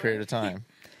this know, short right? period of time.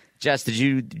 Jess, did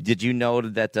you know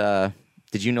that?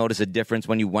 Did you notice a difference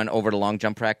when you went over to long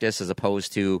jump practice as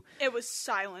opposed to? It was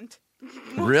silent.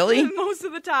 Really? Most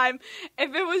of the time.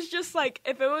 If it was just like,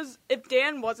 if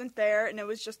Dan wasn't there and it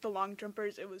was just the long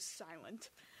jumpers, it was silent.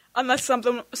 Unless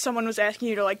someone was asking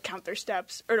you to like count their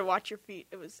steps or to watch your feet.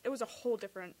 It was a whole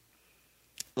different.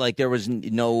 Like there was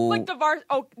no Like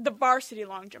the varsity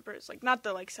long jumpers, like not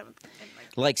the like seventh. And,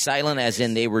 like silent as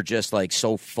in they were just like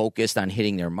so focused on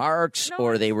hitting their marks, No,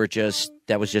 or they were just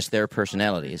that was just their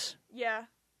personalities. yeah,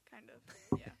 kind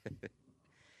of.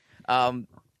 Yeah.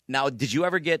 Now, did you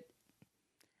ever get?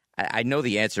 I know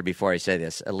the answer before I say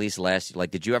this. At least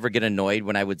did you ever get annoyed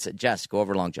when I would say, "Jess, go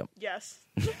over long jump"? Yes.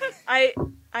 I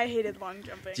hated long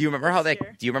jumping. Do you remember how this that?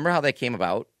 year. Do you remember how that came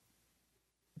about?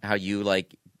 How you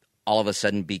like all of a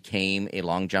sudden became a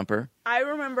long jumper? I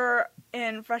remember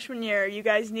in freshman year, you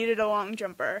guys needed a long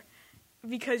jumper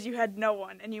because you had no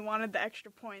one and you wanted the extra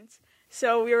points.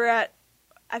 So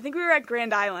I think we were at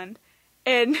Grand Island,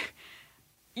 and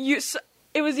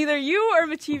it was either you or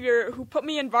Mativier who put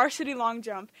me in varsity long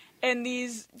jump, and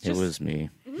these It was me.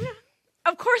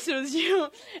 of course it was you,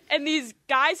 and these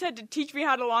guys had to teach me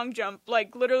how to long jump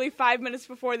like literally 5 minutes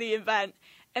before the event,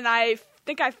 and I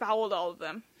think I fouled all of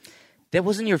them. That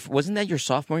wasn't that your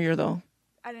sophomore year though?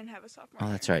 I didn't have a sophomore. Oh,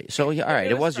 year. that's right. So yeah, all right,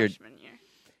 it was your, freshman year.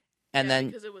 and Yeah, then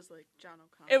because it was like John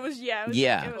O'Connor. It was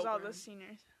it was all the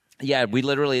seniors. yeah, we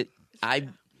literally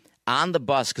on the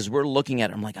bus because we're looking at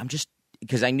it. I'm like,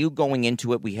 because I knew going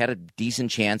into it we had a decent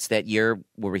chance that year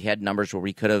where we had numbers where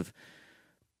we could have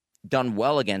done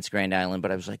well against Grand Island,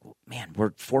 but I was like, man,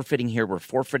 we're forfeiting here. We're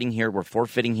forfeiting here. We're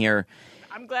forfeiting here.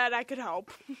 I'm glad I could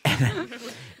help.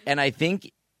 And I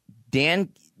think Dan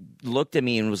looked at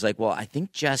me and was like, well, I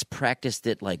think Jess practiced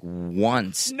it like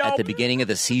once at the Nope. beginning of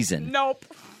the season. Nope.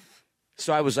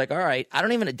 So I was like, all right,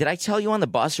 did I tell you on the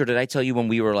bus or did I tell you when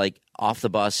we were like off the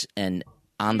bus and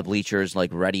on the bleachers,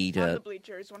 like ready On the to?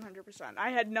 bleachers, 100%. I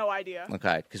had no idea.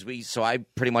 Okay, so I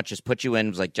pretty much just put you in,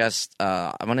 was like, Jess,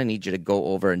 I'm going to need you to go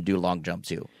over and do long jump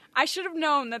too. I should have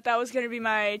known that was going to be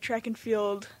my track and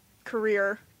field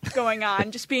career going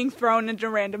on, just being thrown into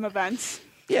random events.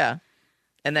 Yeah.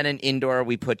 And then in indoor,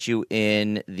 we put you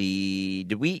in you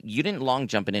didn't long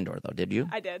jump in indoor though, did you?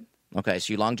 I did. Okay,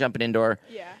 so you long jump in indoor.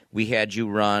 Yeah. We had you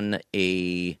run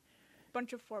a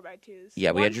Bunch of 4x2s.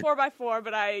 Yeah, we One had 4x4,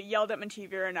 but I yelled at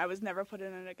Mativier and I was never put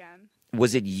in it again.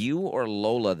 Was it you or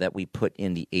Lola that we put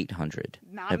in the 800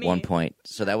 Not at me. one point?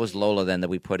 So that was Lola then that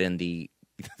we put in the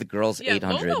girls' Yeah,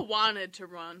 800. Lola wanted to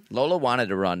run. Lola wanted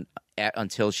to run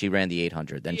until she ran the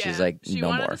 800. Then she's like, she no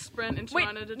wanted more. to sprint and she Wait,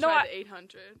 wanted to no, try I- the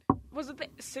 800 Was it the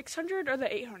 600 or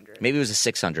the 800? Maybe it was a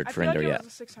 600 I for feel like indoor, it yeah. was a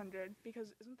 600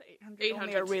 because isn't the 800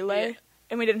 only 800 a relay? yeah.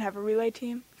 And we didn't have a relay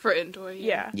team? for indoor.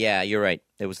 Yeah. Yeah, you're right.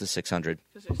 It was the 600.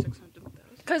 because there's 600 with those.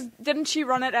 Because didn't she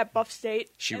run it at Buff State?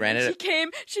 She And ran then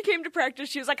it She came to practice.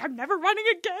 She was like, "I'm never running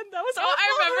again." That was awful. Oh,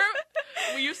 I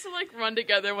remember we used to like run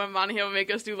together when Monica would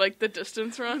make us do like the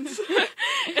distance runs,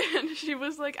 and she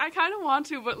was like, "I kind of want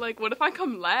to, but like, what if I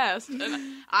come last?" And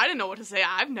I didn't know what to say.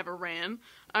 I've never ran.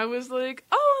 I was like,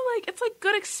 "Oh, like it's like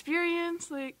good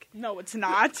experience." Like, No, it's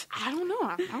not. I don't know.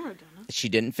 I've never done it. She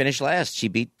didn't finish last. She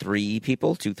beat 3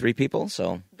 people, 3 people.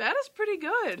 So That is pretty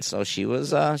good. she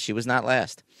was not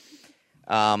last.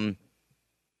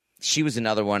 She was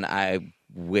another one I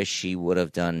wish she would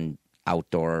have done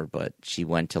outdoor, but she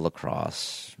went to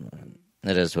lacrosse.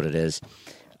 It is what it is.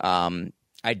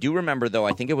 I do remember, though,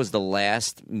 I think it was the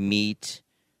last meet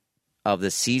of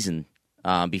the season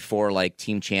before, like,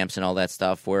 team champs and all that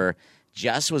stuff, where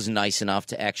Jess was nice enough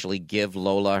to actually give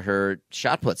Lola her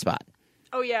shot put spot.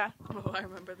 Oh yeah. Oh, I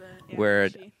remember that. Yeah, Where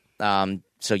she-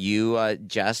 so you,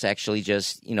 Jess, actually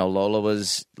just, Lola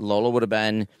would have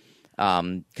been,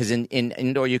 because in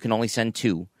indoor you can only send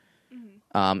 2,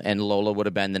 and Lola would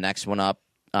have been the next one up.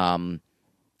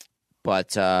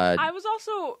 But I was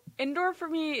also indoor for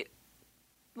me.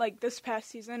 Like this past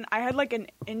season, I had like an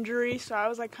injury, so I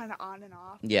was like kind of on and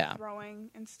off. Yeah. Throwing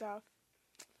and stuff.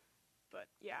 But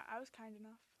yeah, I was kind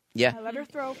enough. yeah, I let her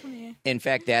throw for me. in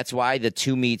fact, that's why the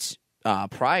 2 meets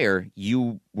prior,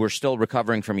 you were still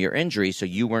recovering from your injury, so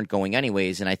you weren't going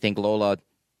anyways. And I think Lola,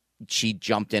 she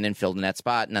jumped in and filled in that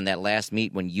spot. And on that last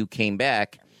meet, when you came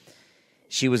back,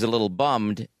 she was a little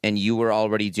bummed, and you were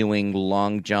already doing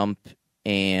long jump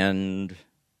and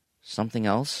something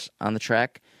else on the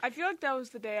track. I feel like that was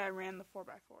the day I ran the 4x4.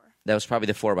 That was probably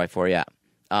the 4x4,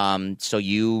 yeah. So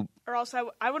you, Or else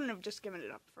I wouldn't have just given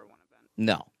it up for one event.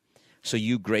 no. So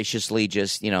you graciously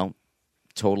just,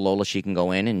 told Lola she can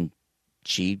go in, and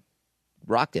she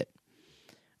rocked it.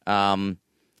 Now,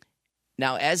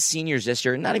 as seniors this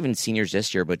year, not even seniors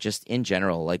this year, but just in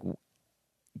general, like,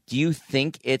 do you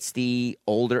think it's the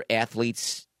older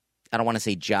athletes, I don't want to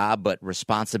say job, but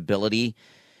responsibility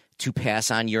to pass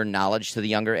on your knowledge to the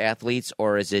younger athletes?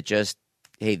 Or is it just,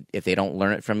 hey, if they don't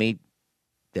learn it from me,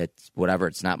 that's whatever.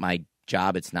 It's not my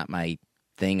job. It's not my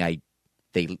thing.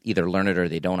 They either learn it or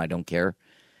they don't. I don't care.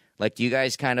 Like, do you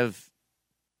guys kind of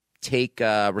take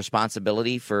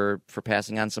responsibility for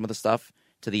passing on some of the stuff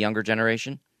to the younger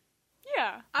generation?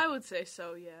 Yeah, I would say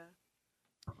so.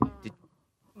 Yeah.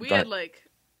 We Go had ahead. like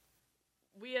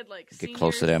Get seniors.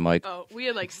 close to that mic. Oh, we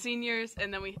had like seniors,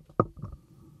 and then we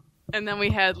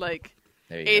had like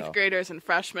There you 8th go. graders and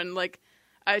freshmen. Like,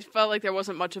 I felt like there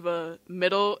wasn't much of a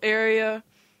middle area,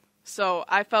 so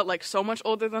I felt like so much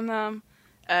older than them,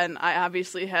 and I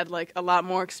obviously had like a lot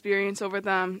more experience over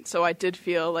them, so I did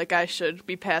feel like I should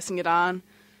be passing it on.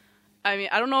 I mean,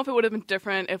 I don't know if it would have been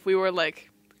different if we were like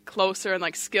closer in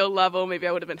like skill level. Maybe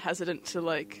I would have been hesitant to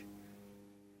like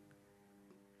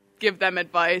give them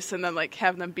advice and then like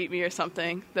have them beat me or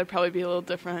something. That'd probably be a little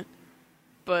different.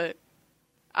 But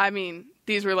I mean,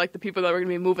 these were like the people that were going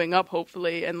to be moving up,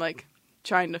 hopefully, and like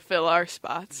trying to fill our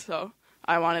spots. So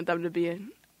I wanted them to be in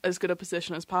as good a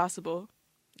position as possible.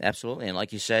 Absolutely. And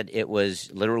like you said, it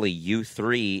was literally you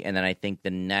 3, and then I think the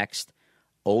next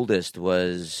oldest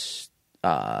was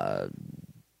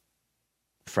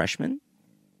freshman.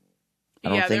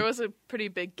 Yeah, there was a pretty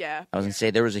big gap. I was going to say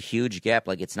there was a huge gap.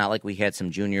 Like, it's not like we had some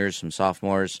juniors, some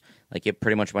sophomores. Like, it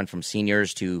pretty much went from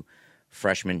seniors to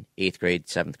freshmen, 8th grade,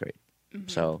 7th grade. Mm-hmm.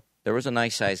 So there was a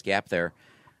nice size gap there.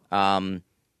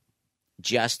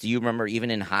 Jess, do you remember,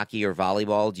 even in hockey or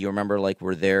volleyball, do you remember, like,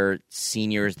 were there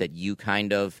seniors that you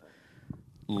kind of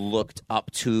looked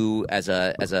up to as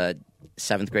a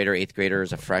 7th grader, 8th grader,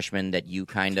 as a freshman, that you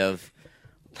kind of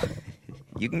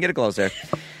you can get it closer,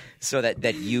 so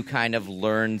that you kind of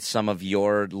learned some of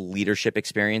your leadership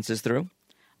experiences through?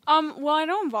 Well, I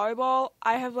know in volleyball,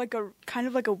 I have like a kind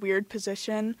of like a weird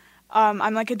position.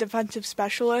 I'm like a defensive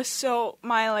specialist, so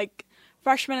my like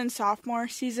freshman and sophomore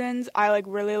seasons, I like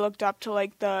really looked up to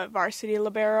like the varsity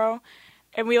libero,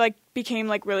 and we like became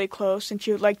like really close, and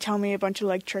she would like tell me a bunch of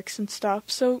like tricks and stuff.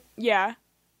 So yeah,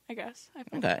 I guess.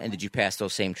 Okay. And did you pass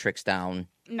those same tricks down?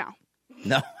 No,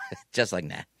 No, just like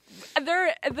that.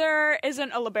 there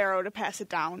isn't a libero to pass it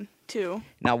down to.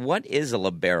 Now, what is a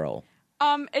libero?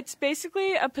 It's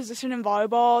basically a position in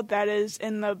volleyball that is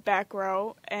in the back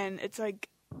row, and it's like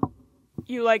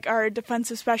you like are a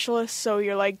defensive specialist, so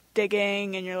you're like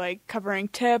digging and you're like covering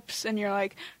tips and you're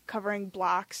like covering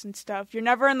blocks and stuff. You're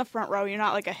never in the front row. You're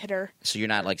not like a hitter. So you're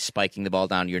not like spiking the ball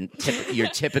down. You're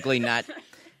typically not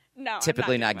No, I'm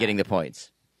typically not doing getting that. the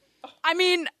points. I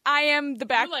mean, I am the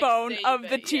backbone save of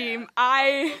the it, team.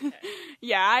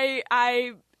 yeah.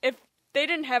 I if they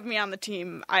didn't have me on the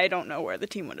team, I don't know where the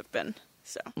team would have been.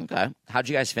 So Okay. How'd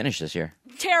you guys finish this year?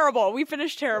 terrible. We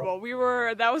finished terrible.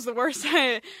 That was the worst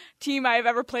team I've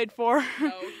ever played for.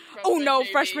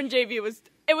 Freshman JV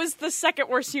was the second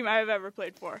worst team I've ever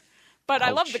played for. But I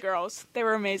love Ouch. the girls. They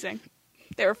were amazing.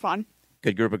 They were fun.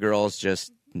 Good group of girls,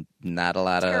 just not a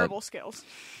lot Terrible skills.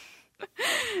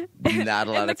 of not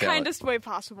a lot In the of talent. kindest way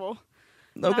possible.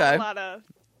 Okay. Not a lot of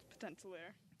potential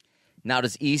there. Now,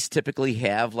 does East typically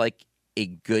have like a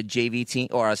good JV team,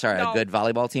 or a No. good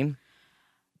volleyball team?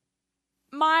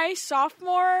 My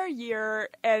sophomore year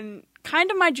and kind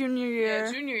of my junior year.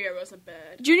 Yeah, junior year wasn't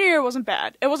bad. Junior year wasn't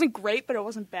bad. It wasn't great, but it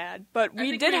wasn't bad. But I we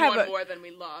think did we have won a more than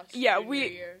we lost. yeah junior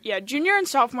year. junior and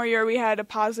sophomore year we had a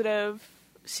positive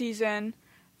season.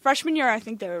 Freshman year I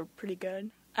think they were pretty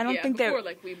good. I don't think before, they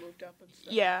like we moved up and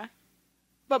stuff. yeah.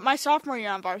 But my sophomore year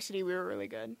on varsity we were really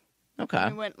good.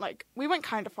 Okay. We went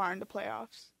kind of far into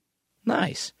playoffs.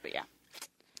 Nice. But yeah.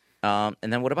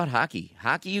 And then what about hockey?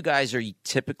 Hockey, you guys are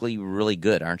typically really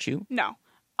good, aren't you? No.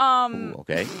 Ooh,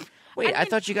 okay. Wait, I mean,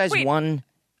 thought you guys wait. won.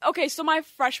 Okay, so my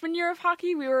freshman year of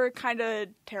hockey, we were kind of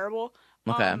terrible.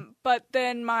 Okay. But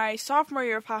then my sophomore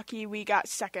year of hockey, we got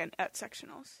second at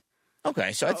sectionals.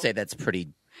 Okay, so I'd say that's pretty.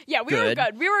 Yeah, we were Good.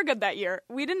 good. We were good that year.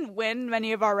 We didn't win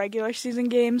many of our regular season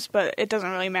games, but it doesn't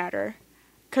really matter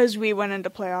because we went into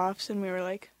playoffs and we were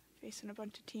like facing a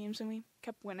bunch of teams and we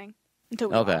kept winning until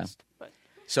we Okay. lost. But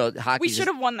So hockey. we should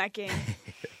have won that game.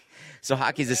 So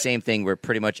hockey's the same thing where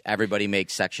pretty much everybody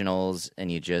makes sectionals, and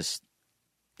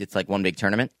it's like one big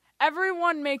tournament.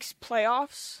 Everyone makes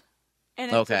playoffs,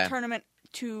 and it's Okay. a tournament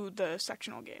to the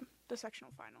sectional game, the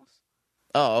sectional finals.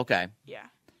 Oh, okay. Yeah.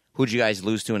 Who'd you guys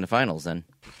lose to in the finals then?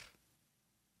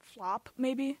 Flop,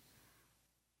 maybe?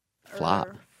 Flop.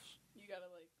 Or You gotta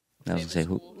like. I was gonna say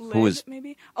who Lid, was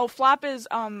maybe? Oh, Flop is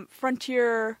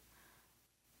Frontier,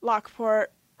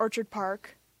 Lockport, Orchard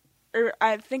Park. Or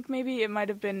I think maybe it might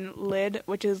have been Lid,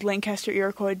 which is Lancaster,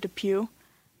 Iroquois, Depew.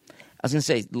 I was gonna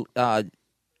say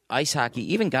ice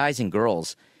hockey, even guys and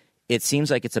girls. It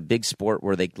seems like it's a big sport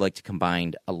where they like to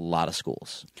combine a lot of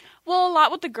schools. Well, a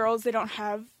lot with the girls, they don't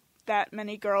have that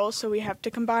many girls, so we have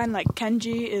to combine. Like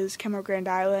Kenji is Kemo Grand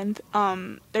Island.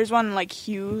 There's one like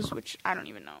Hughes, which I don't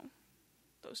even know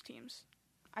those teams.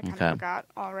 I kind of Okay. forgot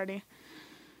already.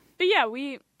 But yeah,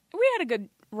 we had a good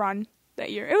run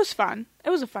that year. It was fun. It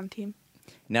was a fun team.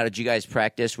 Now, did you guys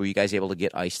practice? Were you guys able to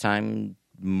get ice time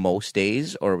most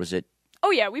days, or was it Oh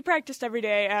yeah, we practiced every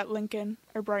day at Lincoln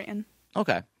or Brighton.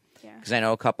 okay? Yeah. Because I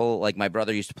know a couple, like my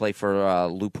brother used to play for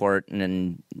Newport, and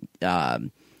then I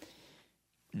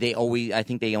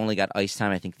think they only got ice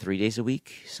time, 3 days a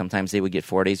week. Sometimes they would get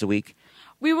 4 days a week.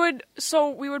 We would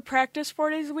practice 4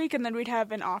 days a week, and then we'd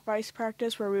have an off ice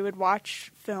practice where we would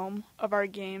watch film of our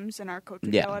games, and our coach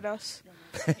would Yeah. yell at us.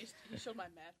 He showed my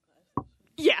math class.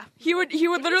 Yeah, he would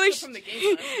literally From the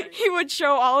game last night. he would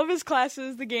show all of his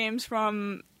classes the games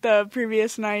from the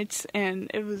previous nights, and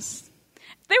they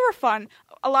were fun.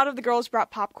 A lot of the girls brought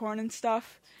popcorn and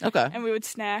stuff, Okay. and we would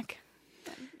snack.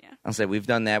 I'll say we've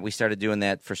done that. We started doing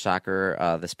that for soccer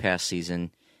this past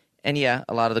season. And yeah,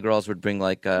 a lot of the girls would bring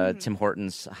like Tim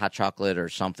Hortons hot chocolate or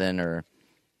something. Or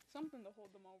Something to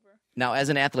hold them over. now, as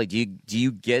an athlete, do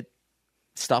you get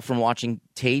stuff from watching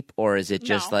tape, or is it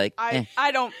just No, like,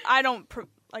 I don't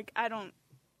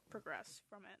progress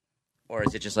from it. or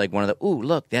is it just like one of the ooh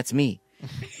look that's me?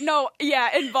 No,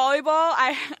 yeah, in volleyball,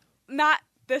 not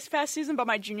this past season, but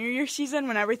my junior year season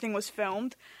when everything was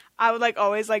filmed, I would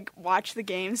always watch the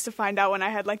games to find out when I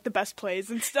had the best plays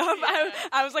and stuff.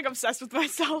 I was obsessed with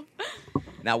myself.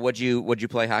 Now, would you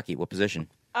play hockey? What position?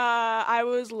 I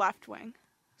was left wing,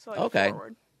 so Okay.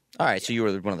 forward. All right, so you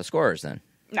were one of the scorers then.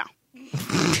 No,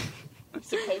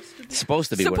 Supposed to be. Supposed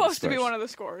to be supposed to one be of the one of the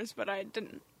scorers, but I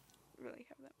didn't really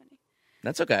have that many.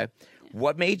 That's okay.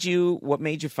 What made you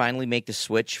finally make the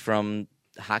switch from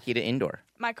hockey to indoor?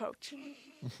 My coach.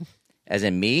 As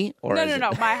in me, or No, as in-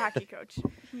 my hockey coach.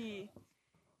 He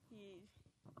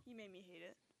made me hate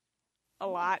it a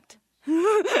lot.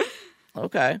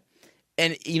 Okay.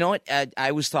 And you know what?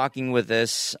 I was talking with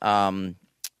this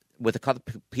with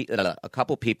a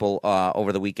couple people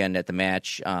over the weekend at the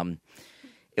match.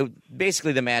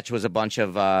 Basically, the match was a bunch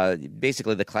of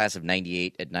basically the class of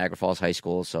 '98 at Niagara Falls High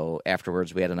School. So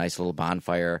afterwards, we had a nice little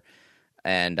bonfire,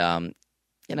 and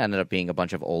it ended up being a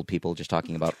bunch of old people just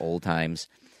talking about old times.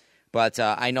 But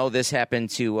I know this happened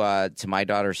to my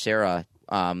daughter Sarah.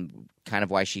 Kind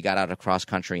of why she got out of cross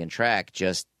country and track.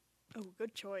 Just Oh,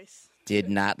 good choice. did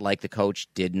not like the coach.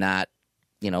 Did not,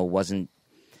 wasn't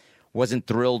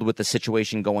thrilled with the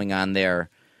situation going on there.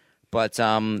 But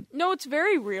No, it's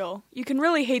very real. You can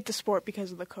really hate the sport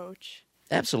because of the coach.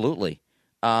 absolutely.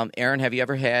 Aaron, have you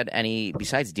ever had any,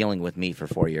 besides dealing with me for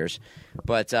 4 years,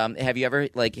 but have you ever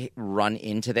like run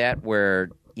into that where,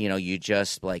 you know, you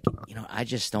just like, you know,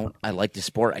 I like the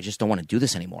sport. I just don't want to do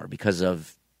this anymore because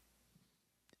of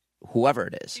whoever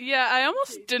it is. Yeah, I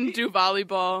almost didn't do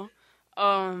volleyball.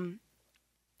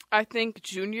 I think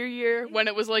junior year when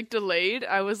it was like delayed,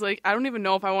 I was like, I don't even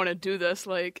know if I want to do this.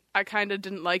 Like, I kind of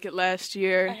didn't like it last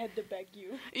year. I had to beg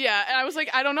you. Yeah, and I was like,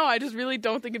 I don't know. I just really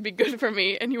don't think it'd be good for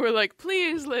me. And you were like,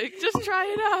 please, like, just try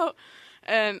it out.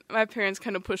 And my parents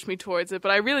kind of pushed me towards it.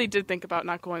 But I really did think about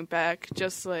not going back.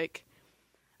 Just like,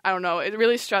 I don't know. It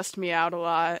really stressed me out a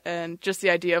lot. And just the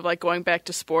idea of like going back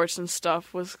to sports and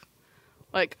stuff was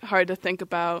like hard to think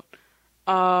about.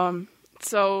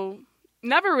 So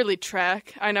never really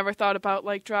track. I never thought about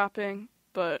like dropping,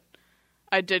 but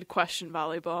I did question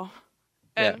volleyball.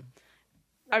 And Yeah.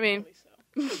 I mean,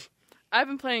 I've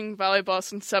been playing volleyball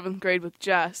since 7th grade with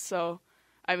Jess, so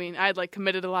I mean, I'd like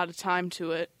committed a lot of time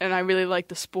to it, and I really like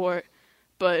the sport.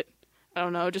 But I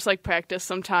don't know, just like practice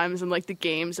sometimes and like the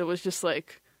games, it was just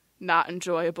like not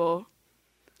enjoyable.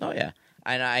 Oh, yeah.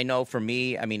 And I know for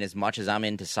me, I mean, as much as I'm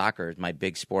into soccer, it's my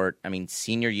big sport. I mean,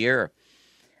 senior year,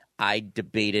 I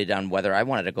debated on whether I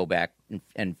wanted to go back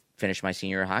and finish my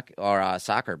senior hockey or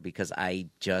soccer because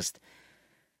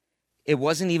it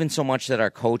wasn't even so much that our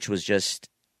coach was just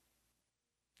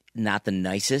not the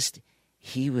nicest.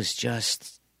 He was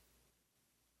just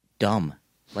dumb.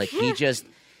 Like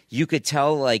you could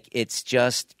tell, like, it's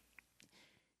just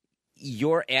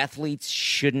your athletes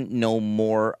shouldn't know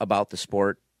more about the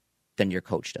sport than your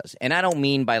coach does. And I don't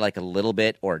mean by like a little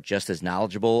bit or just as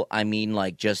knowledgeable. I mean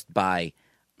like just by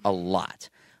a lot.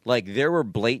 Like there were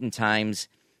blatant times,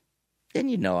 and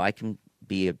you know, I can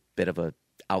be a bit of a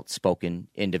outspoken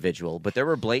individual, but there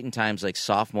were blatant times like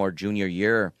sophomore, junior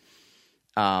year,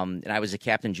 and I was a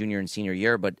captain junior and senior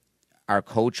year, but our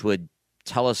coach would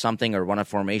tell us something or run a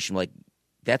formation like,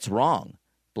 that's wrong.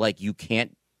 Like you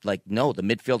can't, like, no, the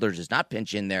midfielder does not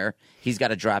pinch in there. He's got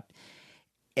to drop.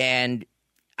 And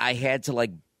I had to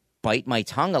like bite my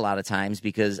tongue a lot of times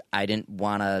because I didn't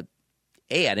want to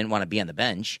be on the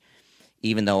bench,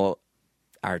 even though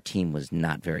our team was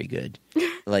not very good.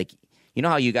 Like, you know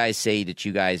how you guys say that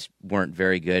you guys weren't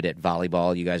very good at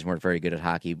volleyball, you guys weren't very good at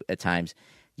hockey at times.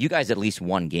 You guys at least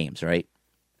won games, right?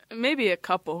 Maybe a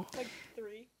couple. Like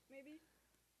 3, maybe?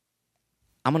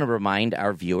 I'm going to remind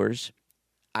our viewers,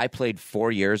 I played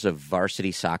 4 years of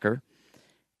varsity soccer,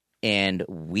 and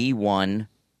we won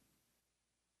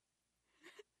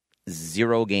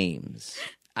 0 games.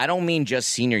 I don't mean just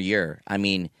senior year. I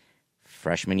mean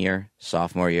freshman year,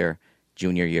 sophomore year,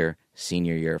 junior year,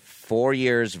 senior year. 4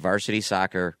 years varsity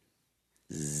soccer,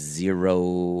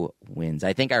 0 wins.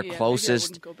 I think our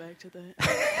closest. Maybe I wouldn't go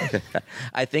back to that.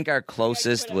 I think our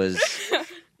closest was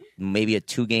maybe a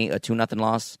 2-0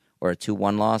 loss or a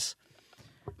 2-1 loss.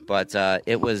 But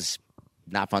it was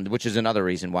not fun, which is another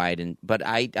reason why I didn't. But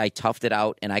I toughed it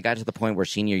out, and I got to the point where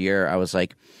senior year I was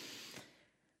like,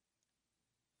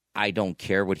 I don't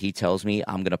care what he tells me.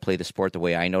 I'm going to play the sport the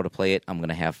way I know to play it. I'm going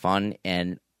to have fun.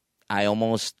 And I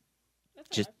almost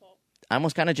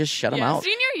kind of just shut him out.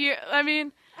 Senior year, I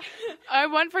mean, I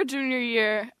went for junior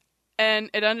year, and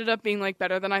it ended up being like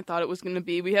better than I thought it was going to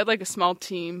be. We had like a small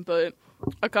team, but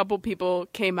a couple people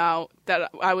came out that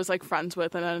I was like friends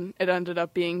with, and then it ended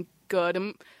up being good.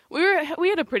 And we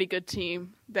had a pretty good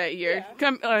team that year.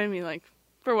 Yeah. I mean, like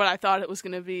for what I thought it was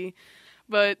going to be.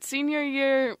 But senior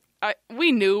year,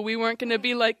 we knew we weren't going to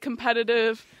be like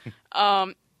competitive.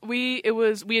 We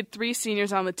had 3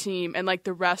 seniors on the team, and like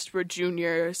the rest were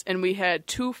juniors, and we had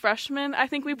 2 freshmen. I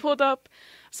think we pulled up.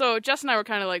 So Jess and I were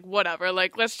kind of like, whatever,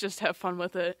 like let's just have fun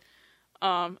with it.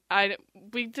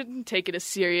 We didn't take it as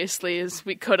seriously as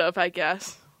we could have, I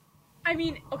guess. I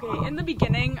mean, okay, in the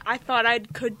beginning, I thought I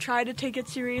could try to take it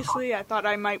seriously. I thought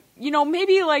I might,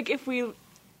 maybe like if we,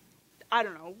 I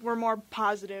don't know, we're more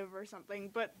positive or something.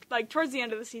 But like towards the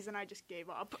end of the season, I just gave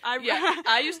up.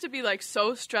 I used to be like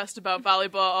so stressed about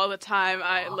volleyball all the time.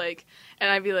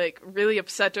 And I'd be like really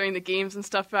upset during the games and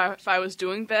stuff if I was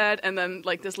doing bad. And then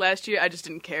like this last year, I just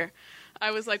didn't care.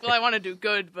 I was like, well, I want to do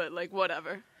good, but like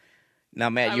whatever. Now,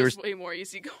 Matt, I was way more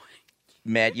easygoing.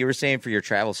 Matt, you were saying for your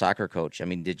travel soccer coach, I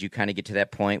mean, did you kind of get to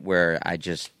that point where I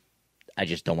just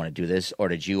don't want to do this? Or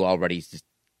did you already just,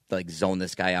 like zone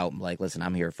this guy out and like, listen,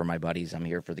 I'm here for my buddies. I'm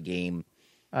here for the game.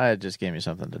 It just gave me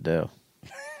something to do.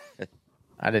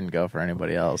 I didn't go for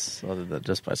anybody else other than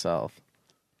just myself.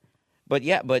 But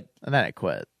yeah, And then I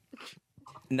quit.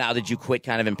 now did you quit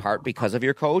kind of in part because of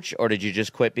your coach, or did you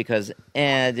just quit because,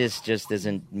 this just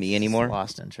isn't me anymore?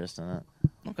 Lost interest in it.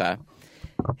 Okay.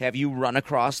 Have you run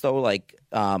across, though, like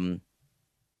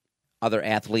other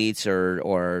athletes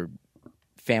or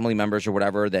family members or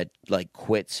whatever that like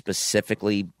quit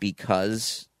specifically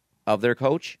because of their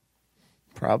coach?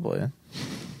 Probably.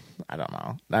 I don't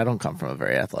know. I don't come from a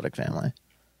very athletic family.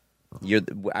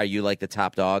 Are you like the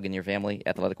top dog in your family,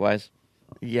 athletic wise?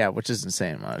 Yeah, which isn't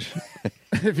saying much.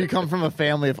 If you come from a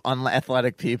family of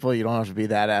unathletic people, you don't have to be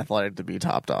that athletic to be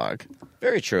top dog.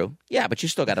 Very true. Yeah, but you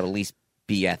still got to at least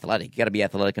be athletic. You got to be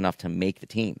athletic enough to make the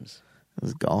teams.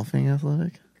 Is golfing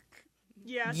athletic?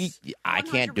 Yes. I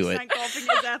can't do it. 100% golfing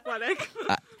is athletic.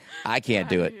 I can't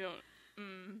do it.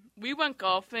 We went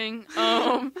golfing.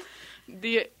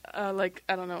 Like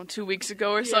I don't know, 2 weeks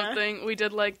ago or something. We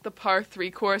did like the par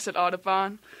 3 course at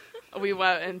Audubon. We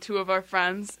went and 2 of our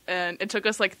friends, and it took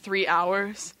us like 3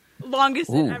 hours. Longest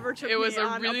it ever took. It was me a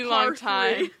on really a par long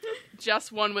time. 3.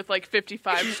 Just one with like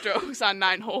 55 strokes on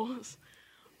 9 holes.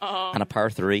 On a par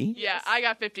 3? Yeah, I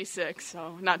got 56,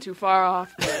 so not too far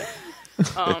off.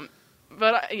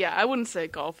 But yeah, I wouldn't say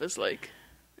golf is like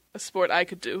a sport I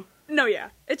could do. No, yeah,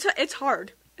 it's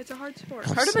hard. It's a hard sport.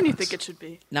 Harder than you think it should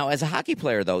be. Now, as a hockey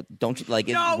player, though, don't you like?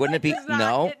 No, wouldn't it be does not.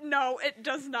 no? No, it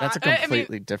does not. That's a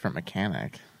completely different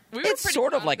mechanic. We were It's pretty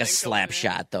sort of like a confident slap going in.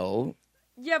 shot, though.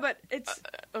 Yeah, but it's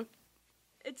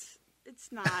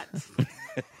not.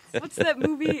 What's that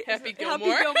movie? Happy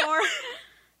Gilmore?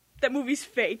 That movie's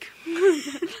fake.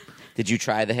 Did you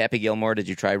try the Happy Gilmore? Did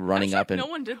you try running up and? No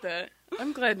one did that.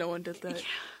 I'm glad no one did that.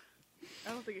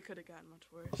 I don't think it could have gotten much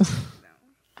worse.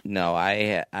 No,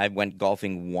 I went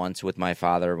golfing once with my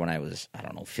father when I was, I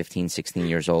don't know, 15, 16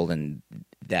 years old, and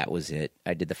that was it.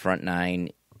 I did the front 9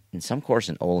 in some course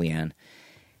in Olean,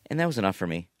 and that was enough for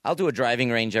me. I'll do a driving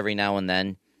range every now and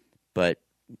then, but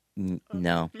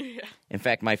no. Yeah. In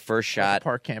fact, my first shot,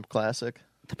 Park Camp Classic.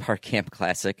 the Park Camp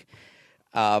Classic,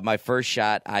 my first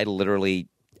shot, I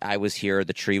was here,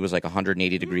 the tree was like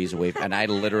 180 degrees away, and I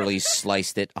literally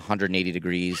sliced it 180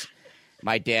 degrees.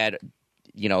 My dad,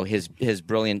 his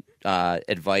brilliant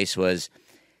advice was,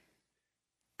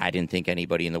 I didn't think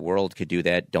anybody in the world could do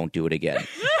that. Don't do it again.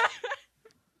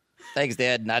 Thanks,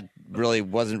 Dad.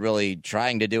 Wasn't really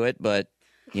trying to do it, but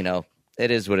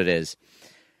it is what it is.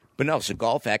 But no, so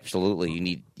golf,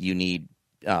 absolutely, you need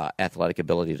athletic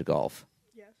ability to golf.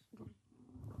 Yes.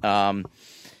 All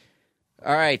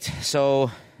right,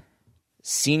 so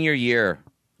senior year,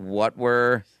 what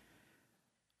were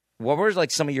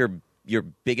like some of your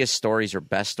biggest stories or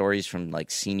best stories from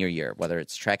like senior year, whether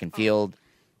it's track and field?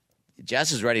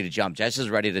 Jess is ready to jump. Jess is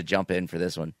ready to jump in for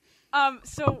this one.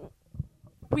 So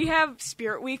we have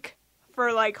Spirit Week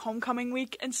for like homecoming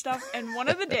week and stuff, and one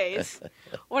of the days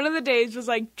was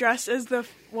like dressed as the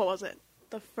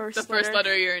first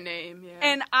letter of your name. Yeah.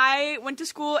 And I went to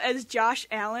school as Josh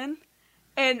Allen,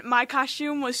 and my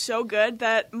costume was so good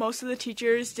that most of the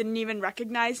teachers didn't even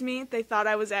recognize me. They thought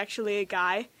I was actually a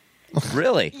guy.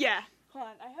 Really? Yeah. Hold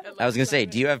on, I was going to say,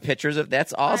 do you have pictures of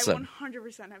that's awesome. I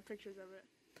 100% have pictures of it.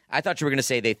 I thought you were going to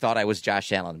say they thought I was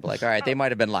Josh Allen. But like, all right, they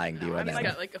might have been lying to you on He's that.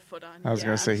 got like a foot on. I was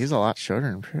going to say, he's a lot shorter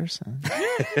in person. God, I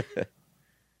have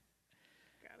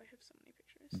so many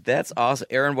pictures. That's awesome.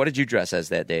 Aaron, what did you dress as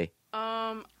that day?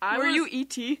 Were you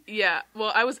E.T.? Yeah.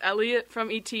 Well, I was Elliot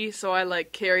from E.T., so I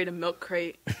like carried a milk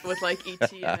crate with like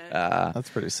E.T. in it. That's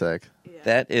pretty sick. Yeah.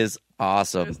 That is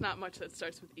awesome. There's not much that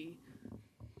starts with E.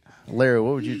 Larry,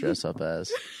 what would you dress up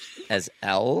as? As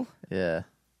L? Yeah.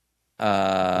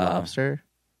 Lobster?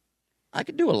 I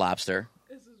could do a lobster.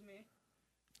 This is me.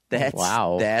 That's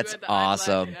Wow. That's You had the eyelash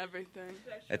awesome. and everything.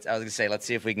 I was going to say, let's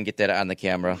see if we can get that on the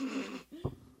camera.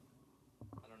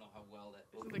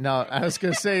 No, I was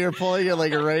going to say you're pulling it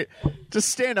like a right. Just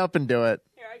stand up and do it.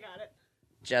 Here, I got it.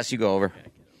 Jess, you go over.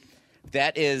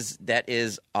 That is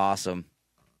awesome.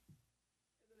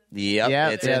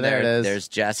 Yep, it's in there it is. There's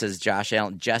Jess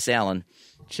Allen. Jess Allen.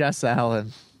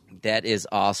 That is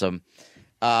awesome.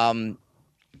 I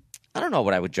don't know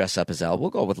what I would dress up as L. We'll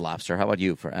go with lobster. How about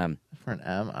you for M? For an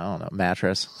M, I don't know.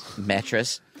 Mattress.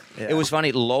 Mattress. Yeah. It was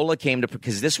funny. Lola came to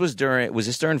because this was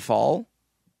during fall.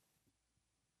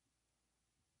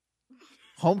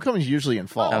 Homecoming's usually in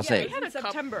fall. I'll say- We had it in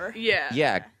September. Yeah.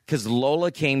 Yeah, because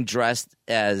Lola came dressed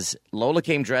as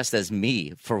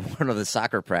me for one of the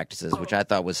soccer practices, which I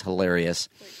thought was hilarious.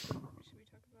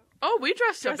 Oh, we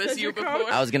dressed up Dressed as as you your before.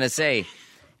 coach? I was gonna say,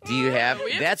 do you have?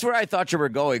 That's where I thought you were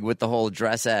going with the whole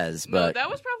dress as. No, But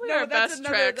that was probably No, our that's best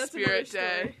another- track that's spirit another story.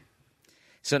 day.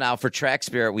 so now for track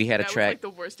spirit, we had That a was track. like the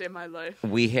worst day of my life.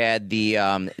 We had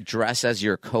the dress as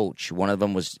your coach. One of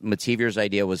them was Matevier's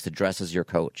idea was to dress as your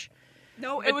coach.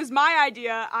 No, it was my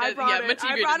idea. I brought yeah, it. Mativier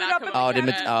I did brought not it up come at up the with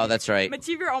cabin. that. Oh, that's right.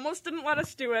 Mativier almost didn't let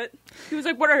us do it. He was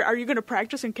like, "What are you going to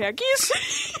practice in khakis?"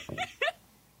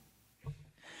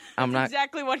 I'm not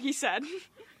Exactly what he said.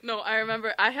 No, I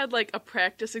remember I had like a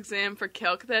practice exam for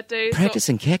calc that day.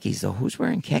 practicing khakis though. Who's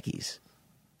wearing khakis?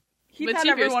 He But thought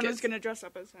Seaver's everyone kids. was going to dress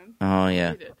up as him. Oh So,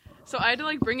 yeah. so I had to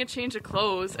like bring a change of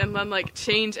clothes and then like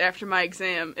change after my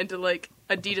exam into like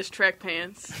Adidas track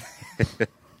pants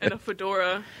and a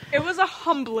fedora. It was a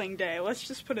humbling day. Let's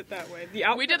just put it that way. The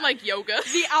outfit, We did like yoga.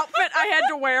 the outfit I had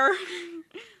to wear.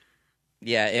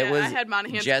 Yeah, it Yeah, was. I had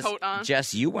Monahan's Jess, coat on.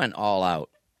 Jess, you went all out.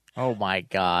 Oh my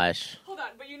gosh, Hold on,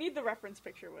 but you need the reference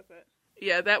picture with it.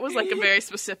 Yeah, that was like a very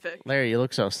specific. Larry, you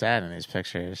look so sad in these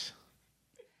pictures.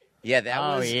 Yeah, that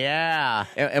was. yeah.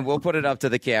 And we'll put it up to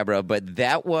the camera, but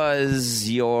that was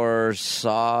your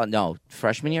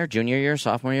freshman year, junior year,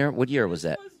 sophomore year. What year was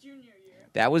that? It was junior year.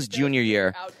 That was junior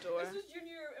year. Outdoor. This was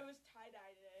junior. It was tie-dye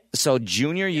day. So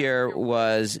junior year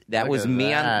was that Look was at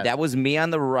me on that. that was me on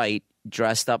the right,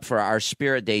 dressed up for our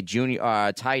Spirit Day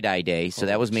junior tie dye day. So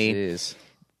that was me. Jeez.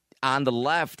 On the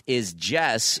left is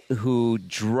Jess, who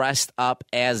dressed up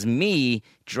as me,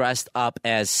 dressed up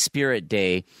as Spirit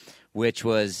Day, which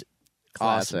was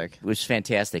awesome. Classic. It was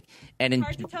fantastic. And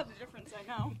Hard to tell the difference, I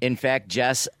know. in fact,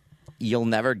 Jess, you'll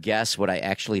never guess what I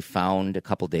actually found a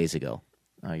couple days ago.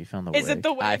 Oh, you found the Is wig. it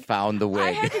the wig? I found the I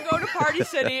wig. had to go to Party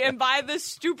City and buy this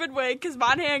stupid wig because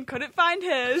Monahan couldn't find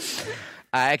his.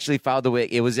 I actually found the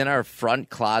wig. It was in our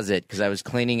front closet because I was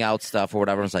cleaning out stuff or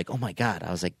whatever. I was like, oh my God. I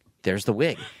was like, there's the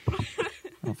wig.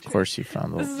 Of course you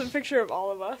found This the is a picture of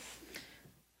all of us.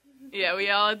 Yeah, we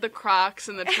all had the Crocs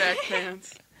and the track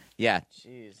pants. Yeah.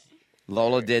 Jeez.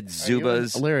 Lola did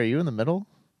Zubas. Larry, are you in the middle?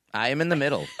 I am in the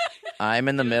middle. I'm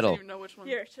in the I don't middle. even know which one.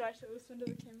 Here, should I show this one to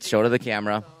the camera? Show to the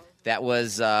camera. That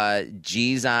was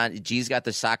G's on. G's got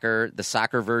the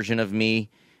soccer version of me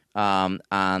on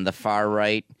the far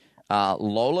right.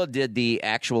 Lola did the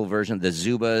actual version, the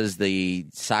Zubas, the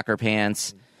soccer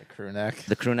pants, The crew neck.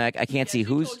 the crew neck. I can't Yeah, see she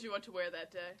who's told you what to wear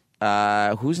that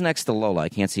day. who's next to Lola. I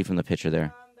can't see from the picture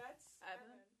there. That's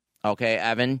Evan. Okay,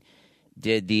 Evan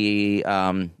did the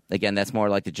again. That's more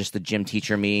like just the gym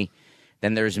teacher me.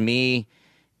 Then there's me.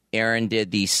 Aaron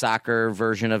did the soccer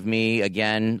version of me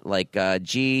again, like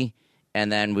G, and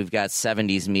then we've got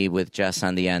 70s me with Jess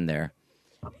on the end there.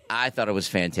 I thought it was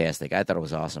fantastic. I thought it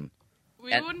was awesome.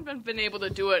 We And- wouldn't have been able to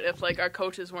do it if like our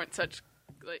coaches weren't such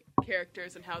like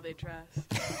characters in how they dress.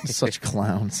 Such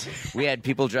clowns. We had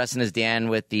people dressing as Dan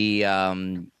with the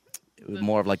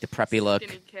more of like the preppy look,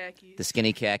 Skinny khakis. the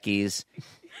skinny khakis,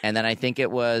 and then I think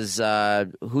it was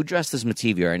who dressed as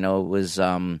Mativier? I know it was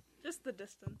just the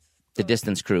distance. the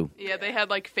Distance Crew. Yeah, they had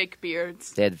like fake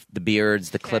beards. They had the beards,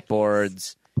 the Khakis.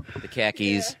 clipboards, the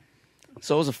khakis.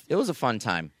 So it was a fun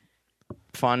time,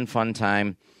 fun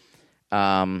time.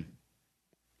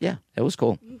 Yeah, it was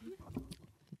cool.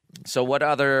 So what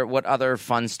other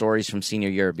fun stories from senior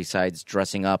year besides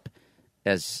dressing up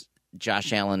as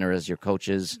Josh Allen or as your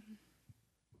coaches?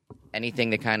 Anything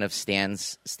that kind of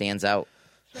stands out?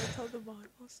 Should I tell the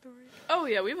volleyball story? Oh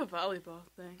yeah, we have a volleyball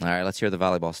thing. All right, let's hear the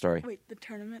volleyball story. Wait, the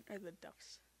tournament or the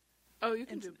Duffs? Oh, you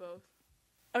can do both.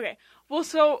 Okay. Well,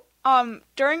 so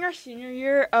during our senior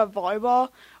year of volleyball,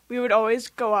 we would always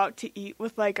go out to eat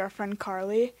with like our friend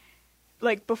Carly,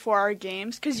 like before our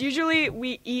games, because usually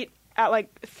we eat at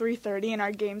like 3:30 and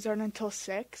our games aren't until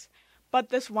 6. But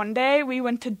this one day we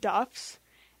went to Duff's,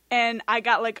 and I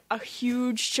got like a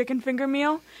huge chicken finger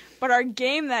meal. But our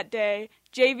game that day,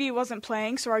 JV wasn't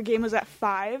playing, so our game was at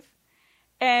 5.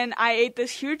 And I ate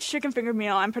this huge chicken finger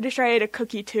meal. I'm pretty sure I ate a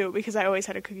cookie too, because I always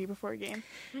had a cookie before a game.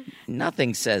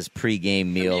 Nothing says pregame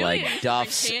meal like Chameleon.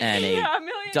 Duffs Like and candy. Yeah, a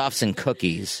million. Duffs and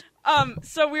cookies.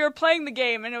 So we were playing the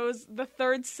game, and it was the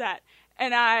third set,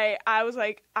 and I was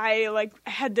like, I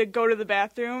had to go to the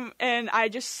bathroom, and I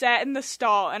just sat in the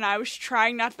stall, and I was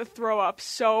trying not to throw up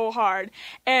so hard,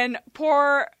 and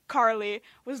poor Carly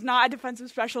was not a defensive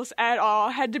specialist at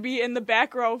all, had to be in the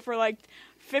back row for like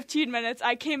 15 minutes.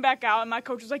 I came back out, and my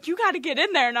coach was like, you got to get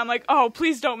in there, and I'm like, oh,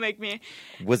 please don't make me.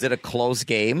 Was it a close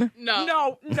game?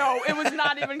 No. No, it was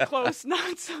not even close.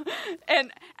 Not so, and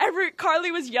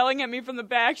Carly was yelling at me from the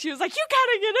back. She was like, "You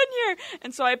gotta get in here!"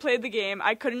 And so I played the game.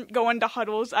 I couldn't go into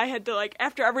huddles. I had to like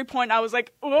after every point, I was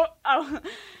like, "Oh!"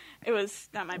 It was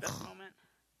not my best moment.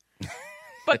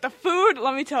 But the food,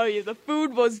 let me tell you, the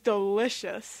food was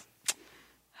delicious.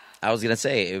 I was gonna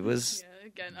say it was. Yeah,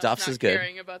 again, us Duff's not is good.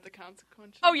 caring about the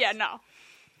consequences. Oh yeah, no.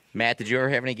 Matt, did you ever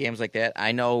have any games like that?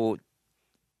 I know,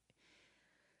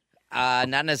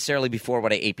 not necessarily before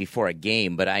what I ate before a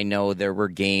game, but I know there were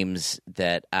games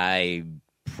that I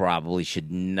probably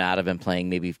should not have been playing,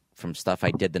 maybe from stuff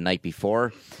I did the night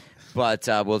before. But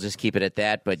we'll just keep it at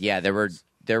that. But yeah, there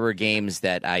were games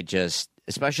that I just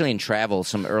especially in travel,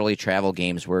 some early travel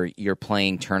games where you're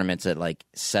playing tournaments at like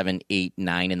 7, 8,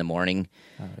 9 in the morning.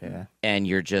 Oh, yeah. And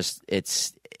you're just,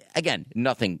 it's, again,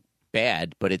 nothing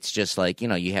bad, but it's just like,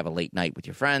 you have a late night with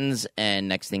your friends, and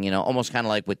next thing you know, almost kind of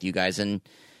like with you guys in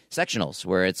sectionals,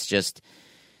 where it's just,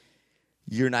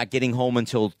 you're not getting home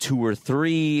until 2 or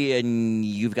 3, and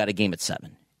you've got a game at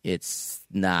 7. It's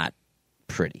not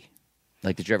pretty.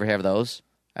 Like, did you ever have those?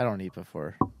 I don't eat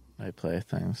before I play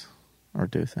things or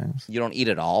do things. You don't eat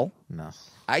at all? No.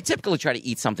 I typically try to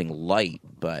eat something light,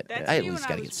 but That's I at me least when got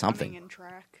to I get was something. running in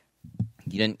track.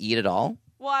 You didn't eat at all?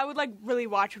 Well, I would like really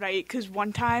watch what I eat because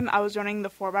one time I was running the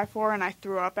 4x4 and I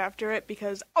threw up after it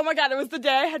because, oh my god, it was the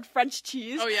day I had French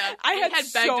cheese. Oh yeah, I we had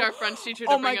begged our French teacher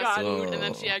to Oh my bring us God. food, and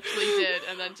then she actually did,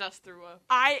 and then just threw up.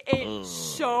 I ate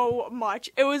so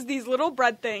much. It was these little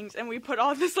bread things, and we put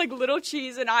all this like little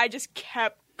cheese, and I just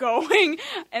kept going,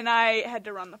 and I had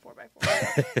to run the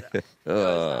 4x4. It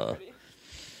was not pretty.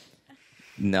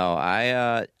 No,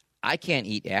 I can't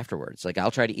eat afterwards. Like, I'll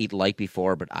try to eat light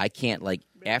before, but I can't, like,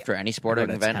 after any sporting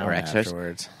Go to event town or exercise.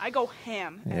 afterwards. I go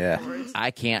ham. Yeah. afterwards.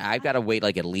 I can't. I've got to wait,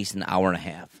 like, at least an hour and a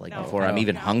half, like, No. before I'm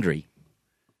even No. hungry.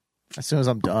 As soon as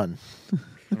I'm done.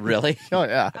 Really? Oh,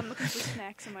 yeah. I'm looking for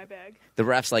snacks in my bag. The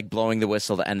ref's, like, blowing the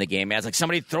whistle to end the game. Man's like,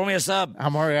 somebody throw me a sub.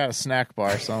 I'm already at a snack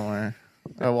bar somewhere.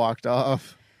 I walked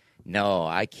off. No,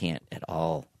 I can't at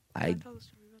all. Tell the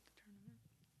story about the tournament.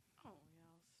 Oh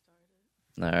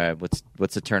yeah, I'll start it. All right,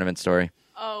 what's the tournament story?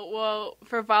 Oh, well,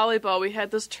 for volleyball, we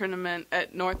had this tournament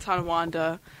at North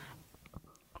Tonawanda.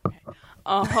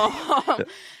 Okay.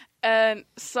 And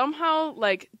somehow,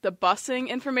 like, the busing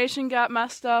information got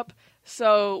messed up.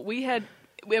 So we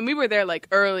were there, like,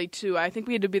 early, too. I think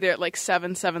we had to be there at, like,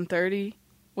 7:30.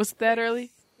 Was it that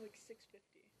early? Like 6:50.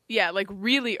 Yeah, like,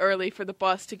 really early for the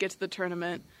bus to get to the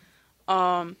tournament.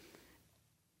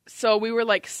 So we were,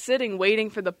 like, sitting, waiting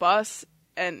for the bus,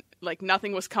 and, like,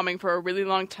 nothing was coming for a really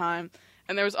long time.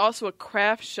 And there was also a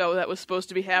craft show that was supposed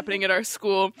to be happening at our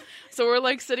school. So we're,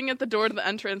 like, sitting at the door to the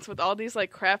entrance with all these,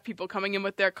 like, craft people coming in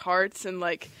with their carts, and,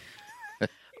 like,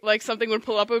 like something would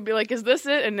pull up and would be like, is this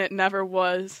it? And it never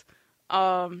was.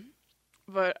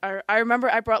 But I remember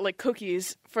I brought, like,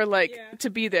 cookies for, like, to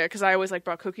be there, because I always, like,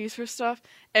 brought cookies for stuff.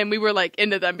 And we were, like,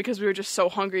 into them because we were just so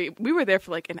hungry. We were there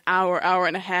for, like, an hour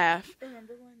and a half.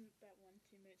 Remember when that one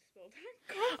teammate spilled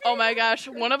coffee? Oh my gosh,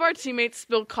 one of our teammates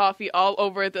spilled coffee all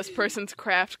over this person's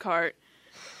craft cart.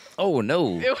 Oh,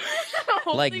 no. It was the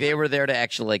whole Like, thing they were there to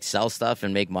actually, like, sell stuff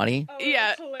and make money? Oh,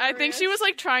 Yeah, that's I think she was,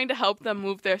 like, trying to help them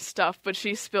move their stuff, but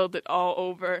she spilled it all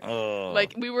over.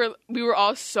 Like, we were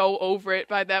all so over it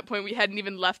by that point. We hadn't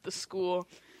even left the school.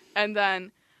 And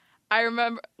then I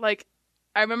remember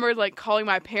calling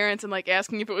my parents and, like,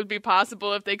 asking if it would be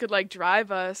possible if they could, like,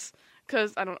 drive us,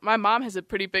 cuz my mom has a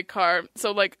pretty big car.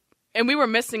 So, like, and we were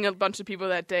missing a bunch of people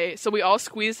that day. So we all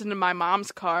squeezed into my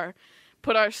mom's car,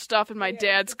 put our stuff in my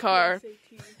dad's car.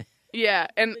 Yeah,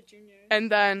 and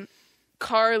then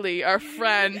Carly, our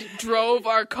friend, drove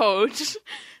our coach,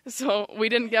 so we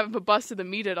didn't get a bus to the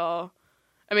meet at all.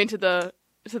 I mean, to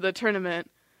the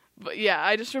tournament. But yeah,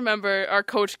 I just remember our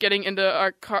coach getting into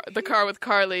the car with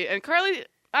Carly, and Carly,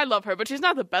 I love her, but she's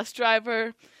not the best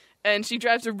driver, and she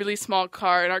drives a really small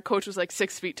car, and our coach was like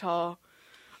 6 feet tall.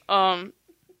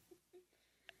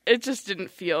 It just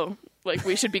didn't feel like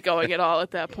we should be going at all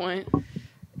at that point.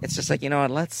 It's just like, you know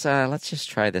what, let's just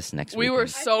try this next week. We were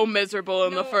so miserable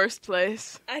in the No. first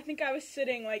place. I think I was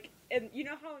sitting like, and you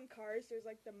know how in cars there's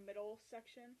like the middle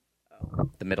section?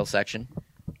 The middle section?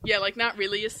 Yeah, like not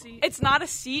really a seat. It's not a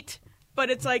seat, but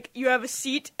it's like you have a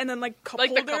seat and then like cup Like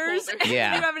the holders. cup holders. And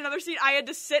Yeah. you have another seat. I had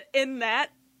to sit in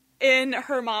that in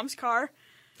her mom's car.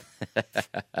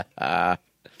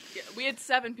 Yeah, we had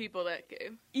 7 people that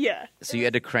game Yeah. So you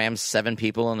had to cram 7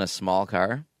 people in a small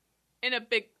car? in a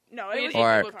big. No, We it had was 8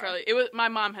 Or- people with Carly. It was my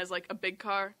mom has like a big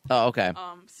car, Oh, okay.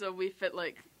 so we fit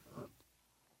like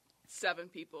 7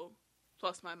 people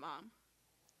plus my mom.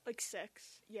 like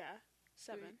 6. Yeah.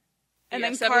 7. Yeah, And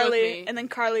then 7 with Carly me. and then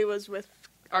Carly was with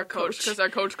Our coach, because our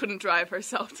coach couldn't drive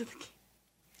herself to the game.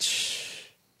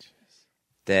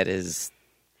 That is...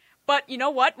 But you know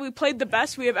what? We played the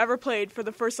best we have ever played for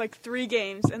the first like 3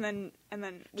 games and then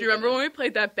Do you remember when we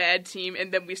played that bad team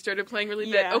and then we started playing really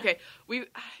Yeah. bad? Okay,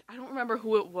 I don't remember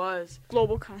who it was.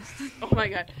 Global Constant? Oh my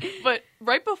god! But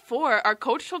right before, our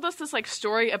coach told us this like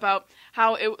story about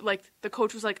how it like the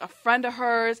coach was like a friend of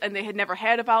hers, and they had never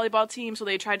had a volleyball team, so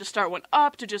they tried to start one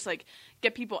up to just like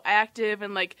get people active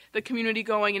and like the community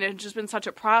going, and it had just been such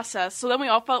a process. So then we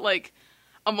all felt like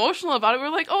emotional about it. We were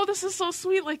like, oh, this is so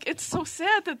sweet. Like, it's so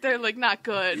sad that they're, like, not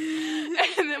good.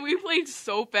 And then we played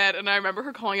so bad, and I remember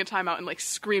her calling a timeout and, like,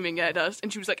 screaming at us.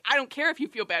 And she was like, I don't care if you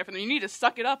feel bad for them. You need to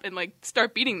suck it up and, like,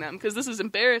 start beating them because this is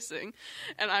embarrassing.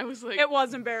 And I was like... It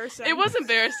was embarrassing. It was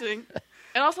embarrassing.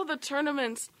 And also the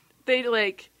tournaments, they,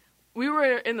 like... We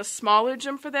were in the smaller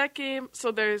gym for that game,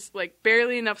 so there's, like,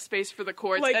 barely enough space for the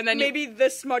courts. Like, and then maybe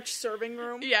this much serving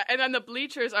room. Yeah, and then the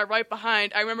bleachers are right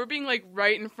behind. I remember being, like,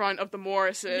 right in front of the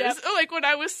Morrises. Yep. Like, when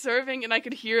I was serving and I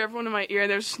could hear everyone in my ear, and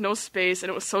there was no space, and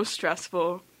it was so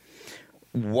stressful.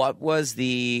 What was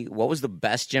the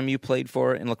best gym you played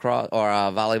for in lacrosse or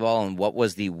volleyball, and what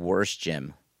was the worst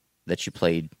gym that you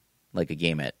played, like, a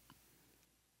game at?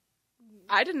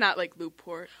 I did not like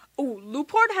Looport. Oh,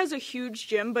 Looport has a huge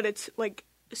gym, but it's, like,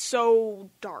 so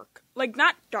dark. Like,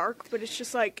 not dark, but it's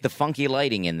just, like... The funky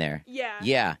lighting in there. Yeah.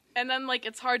 Yeah. And then, like,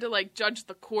 it's hard to, like, judge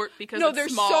the court because No, it's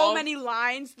there's small. so many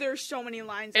lines. There's so many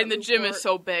lines. And at the gym Looport. is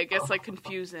so big. It's, like,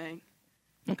 confusing.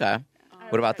 Okay.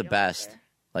 What about the I don't best? care.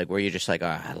 Like, where you're just like, oh,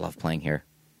 I love playing here.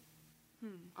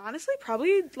 Honestly,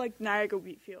 probably, like, Niagara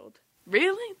Wheatfield.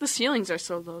 Really? The ceilings are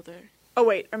so low there. Oh,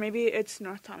 wait. Or maybe it's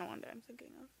North Tonawanda I'm thinking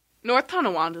of. North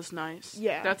Tonawanda's nice.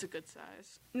 Yeah. That's a good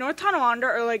size. North Tonawanda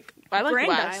or, like, I like Grand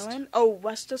West. Island. Oh,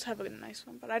 West does have a nice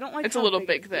one, but I don't like It's a how little big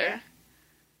big it- there. Yeah.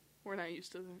 We're not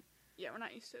used to that. Yeah, we're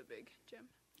not used to a big gym.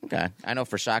 Okay. I know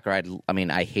for soccer,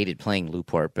 I hated playing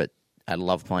Looport, but I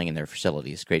love playing in their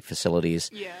facilities. Great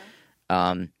facilities. Yeah.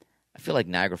 I feel like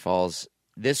Niagara Falls.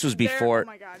 This was They're- before. oh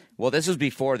my God. Well, this was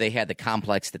before they had the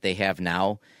complex that they have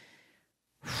now.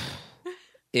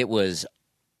 It was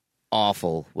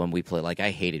awful when we played. Like,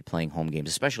 I hated playing home games,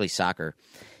 especially soccer.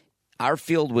 Our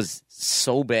field was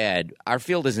so bad. Our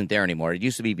field isn't there anymore. It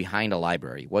used to be behind a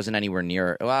library. It wasn't anywhere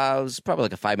near. Well, it was probably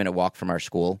like a 5-minute walk from our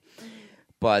school.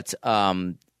 But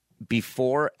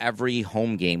before every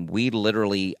home game,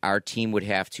 our team would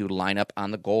have to line up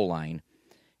on the goal line,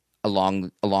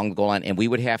 along the goal line, and we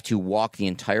would have to walk the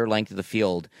entire length of the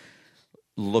field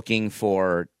looking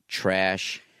for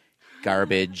trash,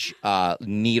 garbage,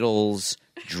 needles,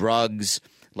 drugs.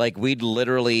 Like, we'd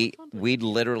literally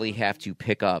have to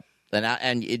pick up,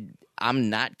 I'm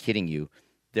not kidding you.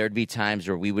 There'd be times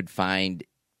where we would find,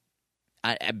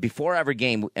 before every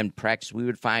game and practice, we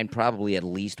would find probably at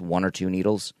least 1 or 2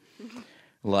 needles.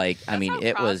 Like, That's how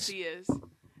it was. Crosby is.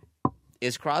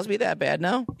 Is Crosby that bad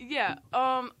now? Yeah.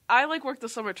 I like work the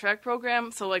summer track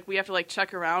program, so like we have to like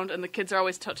check around, and the kids are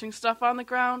always touching stuff on the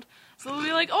ground. So they'll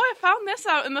be like, "Oh, I found this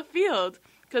out in the field,"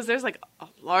 because there's like a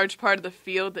large part of the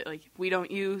field that like we don't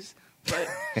use. But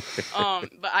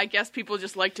but I guess people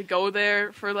just like to go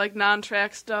there for like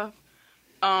non-track stuff.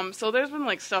 So there's been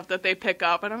like stuff that they pick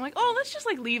up, and I'm like, "Oh, let's just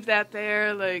like leave that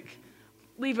there, like."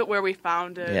 Leave it where we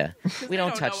found it. Yeah, 'Cause we they don't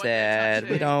know touch what they're that.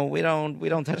 We touching.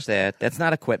 don't touch that. That's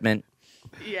not equipment.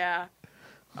 Yeah.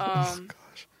 Yeah.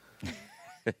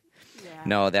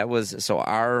 No, that was so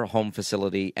our home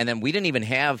facility, and then we didn't even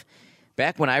have.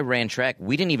 Back when I ran track,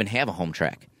 we didn't even have a home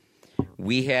track.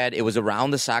 It was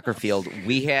around the soccer field.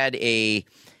 It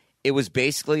was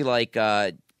basically like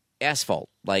asphalt.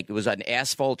 Like, it was an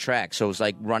asphalt track, so it was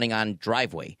like running on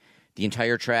driveway. The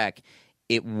entire track.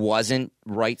 It wasn't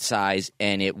right size,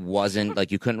 and it wasn't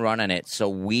like you couldn't run on it. So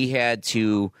we had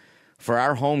to, for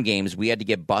our home games, we had to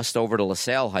get bused over to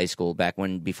LaSalle High School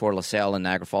before LaSalle and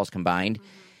Niagara Falls combined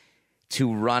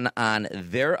to run on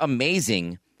their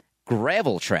amazing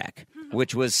gravel track,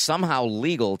 which was somehow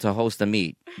legal to host a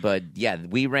meet. But yeah,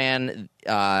 we ran,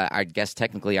 I guess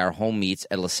technically our home meets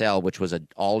at LaSalle, which was an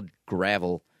all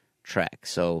gravel track.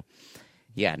 So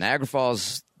yeah, Niagara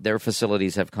Falls, their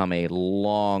facilities have come a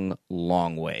long,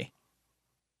 long way.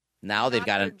 Now they've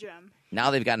got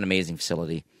an amazing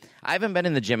facility. I haven't been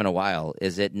in the gym in a while.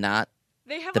 Is it not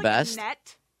They have the like best? a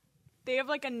net. They have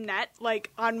like a net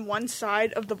like on one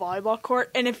side of the volleyball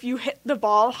court, and if you hit the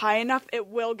ball high enough, it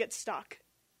will get stuck.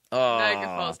 Oh. Niagara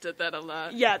Falls did that a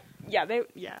lot. Yeah. They,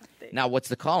 Now, what's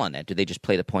the call on that? Do they just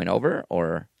play the point over,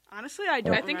 or? honestly, I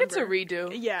don't. I think it's a remember.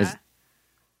 redo. Yeah.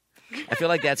 I feel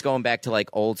like that's going back to like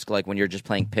old school, like when you're just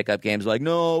playing pickup games. Like,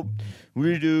 no,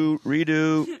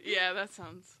 redo. Yeah, that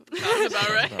sounds about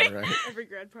right. All right. Every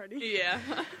grad party. Yeah.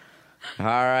 All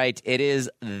right, it is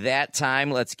that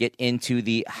time. Let's get into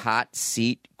the hot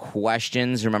seat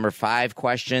questions. Remember, 5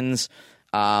 questions.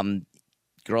 Girls,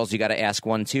 you got to ask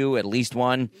one too, at least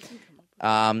one.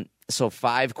 So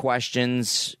 5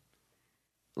 questions.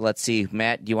 Let's see,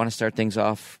 Matt. Do you want to start things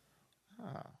off?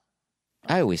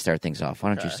 I always start things off.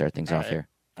 Why don't you start things off here?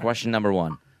 Question number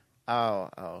 1. Oh,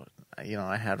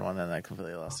 I had one and I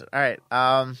completely lost it. All right.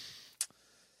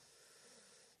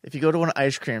 If you go to an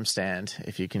ice cream stand,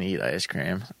 if you can eat ice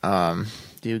cream,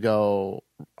 do you go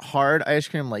hard ice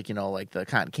cream, like like the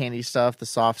cotton candy stuff, the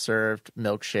soft served,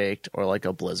 milkshaked, or like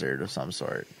a Blizzard of some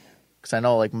sort? Because I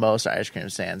know like most ice cream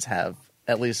stands have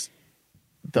at least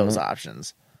those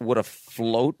options. Would a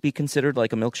float be considered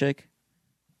like a milkshake?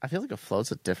 I feel like a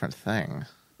float's a different thing.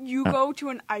 You go to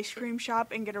an ice cream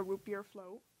shop and get a root beer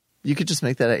float. You could just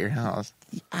make that at your house.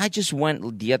 I just went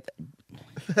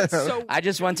So I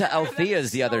just went to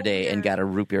Althea's the other day and got a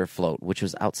root beer float, which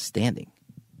was outstanding.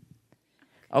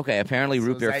 Okay, apparently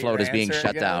root beer float is being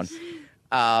shut down.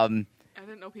 I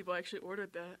didn't know people actually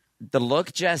ordered that. The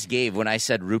look Jess gave when I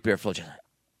said root beer float.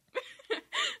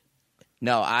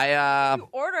 No, you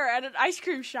order at an ice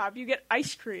cream shop, you get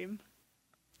ice cream.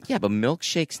 Yeah, but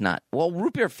milkshake's not. Well,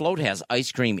 root beer float has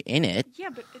ice cream in it. Yeah,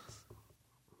 but it's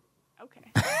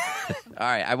okay. All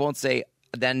right, I won't say.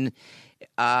 Then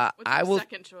What's I your will.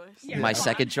 second choice? Yeah. My Go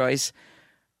second choice.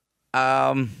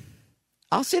 I'll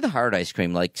say the hard ice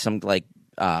cream, like just like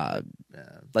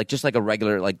a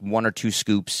regular, like 1 or 2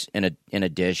 scoops in a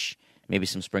dish, maybe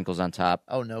some sprinkles on top.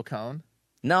 Oh, no cone?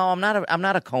 No, I'm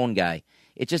not a cone guy.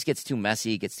 It just gets too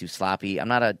messy, gets too sloppy. I'm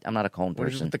not a cone Or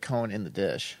just person. put the cone in the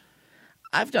dish?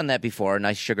 I've done that before, a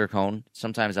nice sugar cone.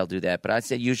 Sometimes I'll do that, but I'd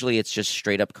say usually it's just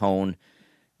straight up cone,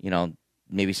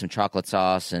 maybe some chocolate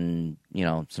sauce and,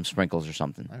 some sprinkles or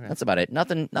something. Okay. That's about it.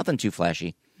 Nothing too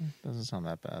flashy. Doesn't sound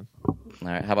that bad. All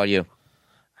right, how about you?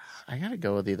 I gotta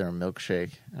go with either a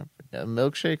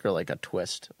milkshake or like a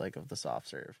twist, like of the soft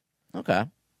serve. Okay.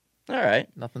 All right.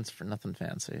 Nothing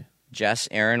fancy. Jess,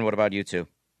 Aaron, what about you two?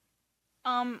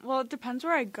 Well, it depends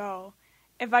where I go.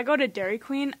 If I go to Dairy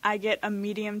Queen, I get a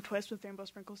medium twist with rainbow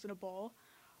sprinkles in a bowl.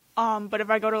 But if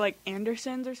I go to like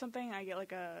Anderson's or something, I get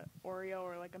like a Oreo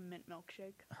or like a mint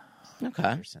milkshake. Okay.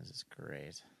 Anderson's is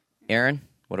great. Aaron,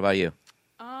 what about you?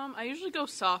 I usually go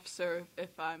soft serve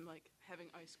if I'm like having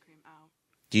ice cream out.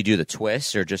 Do you do the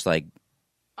twist or just like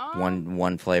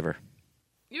one flavor?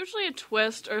 Usually a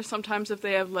twist, or sometimes if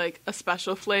they have like a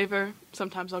special flavor,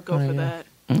 sometimes I'll go for that.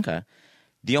 Okay.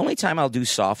 The only time I'll do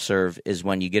soft serve is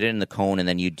when you get it in the cone and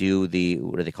then you do the,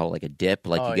 what do they call it, like a dip?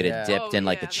 Like you get it dipped in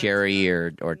like the that's cherry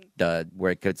or the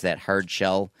where it gets that hard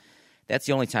shell. That's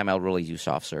the only time I'll really do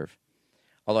soft serve.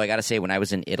 Although I got to say, when I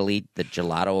was in Italy, the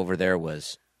gelato over there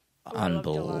was I love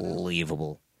gelato.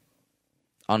 unbelievable.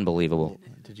 Unbelievable.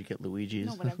 Did you get Luigi's?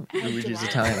 No, but I've had Luigi's gelato.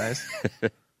 Italian ice.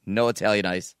 No Italian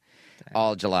ice.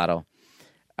 All gelato. All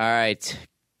right.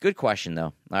 Good question, though.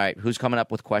 All right. Who's coming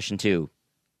up with question 2?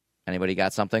 Anybody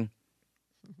got something?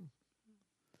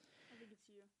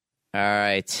 All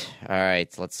right.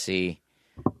 Let's see.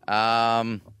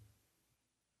 Okay.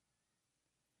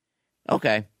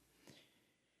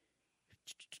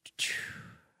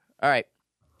 All right.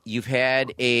 You've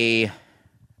had either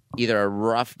a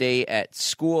rough day at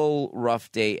school,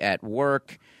 rough day at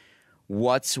work.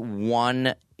 What's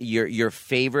your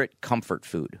favorite comfort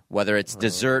food? Whether it's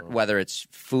dessert, whether it's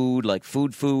food, like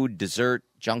food, dessert,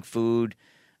 junk food.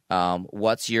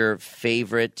 What's your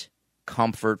favorite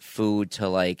comfort food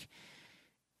to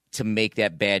make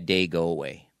that bad day go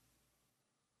away?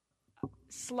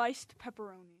 Sliced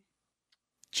pepperoni.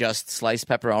 Just sliced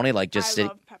pepperoni, like just I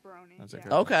love pepperoni. That's a yeah.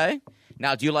 good Okay.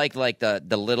 Now, do you like the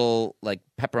little like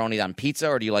pepperoni on pizza,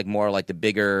 or do you like more like the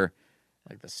bigger,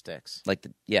 like the sticks. like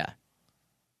the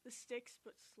The sticks,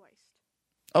 but sliced.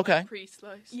 Okay.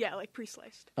 Pre-sliced. Yeah, like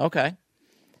pre-sliced. Okay.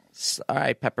 All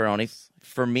right, pepperoni.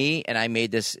 For me, and I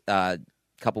made this a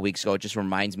couple weeks ago, it just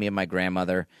reminds me of my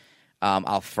grandmother.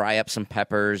 I'll fry up some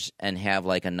peppers and have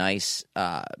like a nice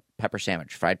pepper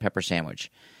sandwich, fried pepper sandwich.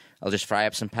 I'll just fry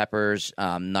up some peppers,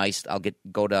 nice. I'll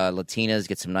go to Latina's,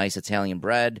 get some nice Italian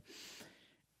bread,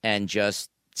 and just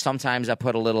sometimes I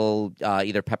put a little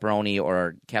either pepperoni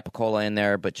or capicola in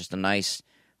there, but just a nice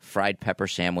fried pepper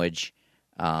sandwich.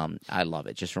 I love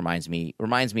it. Just reminds me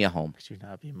of home. Could you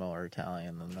not be more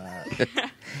Italian than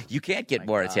that? You can't get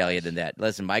more Italian than that.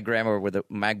 Listen, my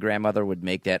grandmother would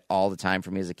make that all the time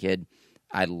for me as a kid.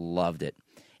 I loved it.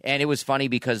 And it was funny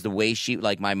because the way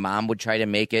my mom would try to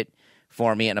make it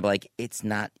for me, and I'm like, it's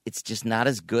just not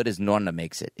as good as Norna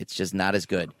makes it. It's just not as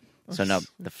good. So no,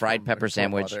 the fried pepper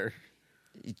sandwich,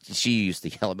 she used to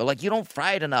yell at me, like, you don't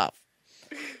fry it enough.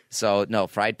 So no,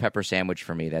 fried pepper sandwich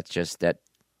for me, that's just that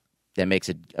makes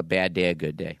it a bad day a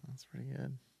good day. That's pretty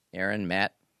good. Aaron,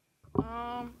 Matt?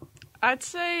 I'd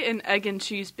say an egg and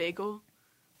cheese bagel.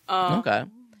 Okay.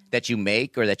 That you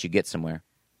make or that you get somewhere?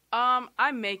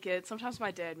 I make it. Sometimes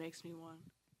my dad makes me one.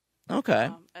 Okay.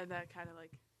 And that kind of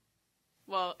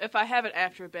well, if I have it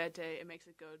after a bad day, it makes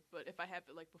it good. But if I have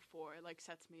it before, it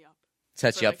sets me up.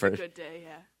 Sets you up for a good day,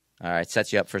 yeah. All right,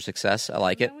 sets you up for success. I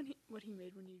like it. Isn't that what he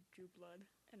made when you drew blood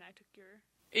and I took your...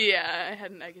 Yeah, I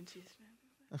had an egg and cheese.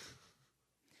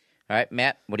 All right,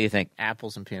 Matt, what do you think?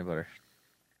 Apples and peanut butter.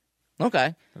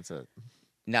 Okay. That's it.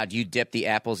 Now, do you dip the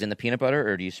apples in the peanut butter,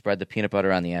 or do you spread the peanut butter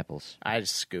on the apples? I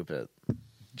just scoop it.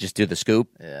 Just do the scoop?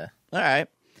 Yeah. All right.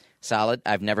 Solid.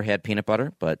 I've never had peanut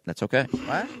butter, but that's okay.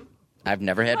 What? I've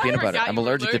never had peanut butter. forgot I'm you were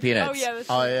allergic to peanuts. Oh, yeah. That's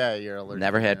Oh yeah, you're allergic.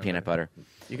 Never to had peanut butter.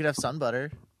 You could have sun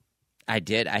butter. I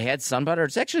did. I had sun butter.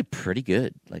 It's actually pretty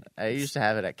good. Like, I used to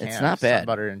have it at camp. It's not bad. Sun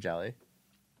butter and jelly.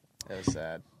 It was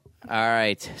sad. all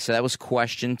right. So that was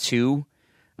question 2.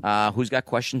 Who's got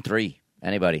question 3?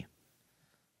 Anybody?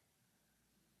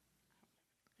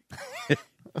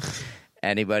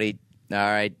 Anybody? All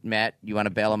right, Matt, you want to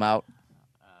bail him out?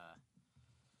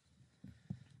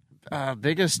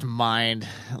 Biggest mind,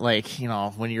 like, you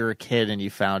know, when you were a kid and you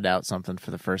found out something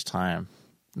for the first time,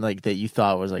 like that you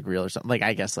thought was like real or something. Like,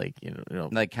 I guess, like, you know,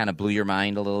 Like, kind of blew your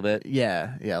mind a little bit?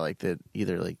 yeah, like that.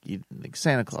 Either like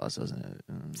Santa Claus, wasn't it?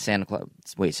 Santa Claus.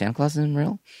 Wait, Santa Claus isn't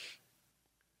real?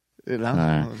 All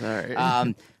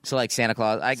right. So like Santa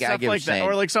Claus, I get Stuff what you're like that, saying.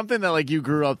 or like something that like you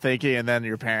grew up thinking, and then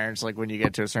your parents, like when you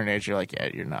get to a certain age, you're like, yeah,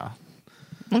 you're not.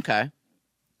 Okay,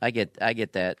 I get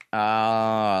that.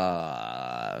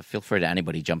 Feel free to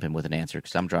anybody jump in with an answer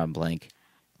because I'm drawing blank.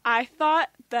 I thought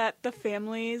that the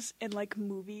families in like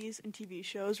movies and TV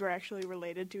shows were actually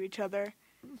related to each other.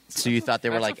 So you thought they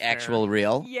were that's like a fair- actual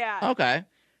real? Yeah. Okay.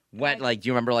 When like do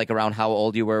you remember like around how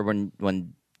old you were when Pretty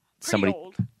somebody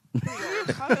old. Pretty old.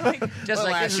 Probably, like, just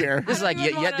Well, like last year. this is like I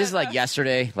don't even this is like wanna-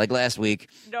 yesterday, like last week.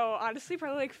 no, honestly,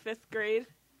 probably like 5th grade,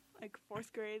 like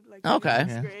 4th grade, like Okay. 6th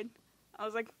Yeah. grade. I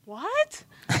was like, what?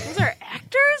 Those are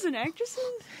actors and actresses?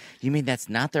 You mean that's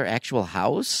not their actual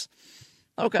house?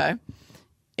 Okay.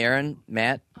 Aaron,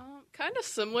 Matt, kind of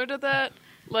similar to that.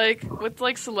 Like with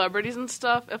like celebrities and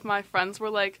stuff. If my friends were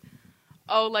like,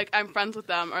 "Oh, like I'm friends with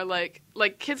them," or like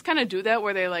kids kind of do that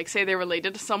where they like say they're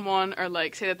related to someone, or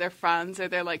like say that they're friends, or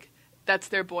they're like that's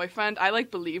their boyfriend. I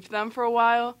like believed them for a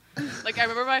while. Like I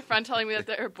remember my friend telling me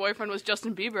that her boyfriend was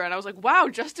Justin Bieber, and I was like, "Wow,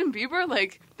 Justin Bieber!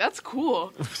 Like that's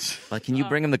cool." like can you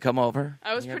bring him to come over?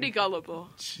 I was pretty gullible.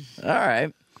 All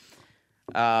right.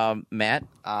 Matt,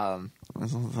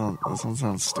 This one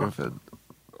sounds stupid,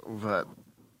 but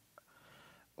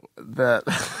that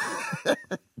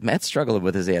Matt's struggling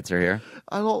with his answer here.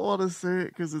 I don't want to say it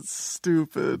because it's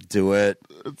stupid. Do it.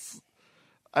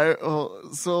 I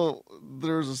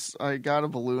got a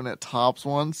balloon at Tops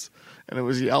once, and it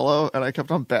was yellow, and I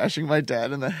kept on bashing my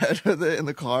dad in the head with it in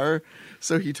the car.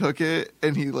 So he took it,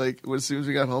 and he like as soon as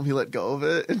we got home, he let go of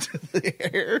it into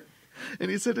the air, and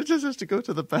he said it just has to go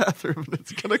to the bathroom, and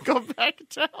it's gonna come back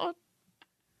down.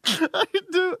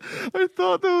 I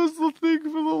thought that was the thing for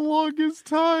the longest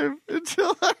time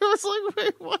until I was like,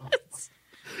 wait, what?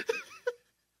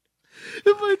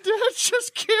 And my dad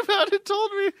just came out and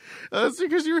told me, that's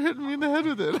because you were hitting me in the head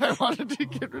with it. I wanted to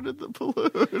get rid of the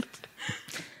balloon.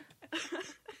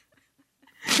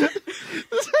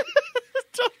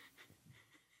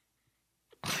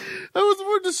 I was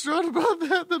more distraught about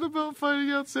that than about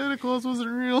finding out Santa Claus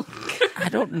wasn't real. I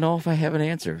don't know if I have an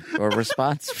answer or a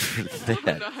response for I don't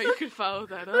that. know how you could follow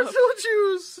that I up. told you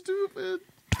it was stupid.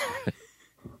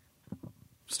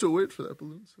 Still waiting for that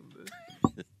balloon someday.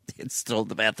 It's still in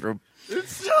the bathroom.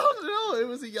 It's still, no, it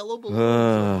was a yellow balloon.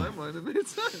 So in my mind, it made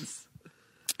sense.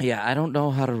 Yeah, I don't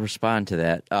know how to respond to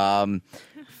that.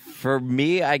 For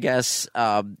me, I guess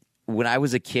when I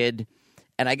was a kid,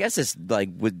 and I guess it's like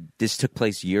this took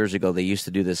place years ago. They used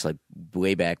to do this like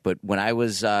way back. But when I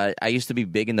was, I used to be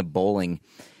big into bowling,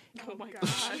 Oh my god.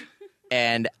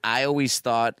 and I always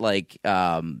thought like.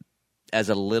 As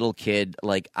a little kid,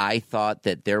 like I thought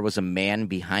that there was a man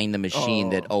behind the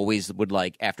machine that always would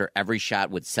like after every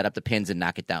shot would set up the pins and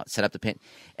knock it down, set up the pin.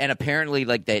 And apparently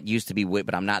like that used to be,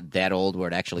 but I'm not that old where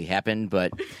it actually happened.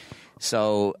 But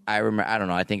so I remember, I don't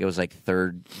know, I think it was like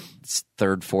third,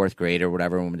 4th grade or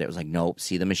whatever. When it was like, nope,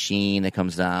 see the machine that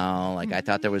comes down. Like I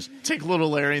thought there was. Take little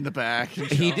Larry in the back. And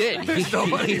He did.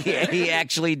 He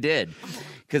actually did.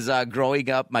 Because growing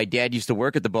up, my dad used to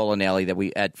work at the bowling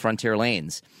alley at Frontier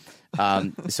Lanes.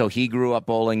 So he grew up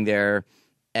bowling there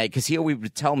because he always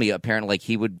would tell me apparently like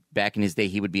he would back in his day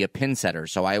he would be a pin setter.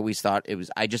 So I always thought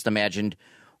I just imagined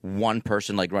one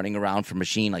person like running around for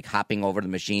machine, like hopping over the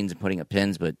machines and putting up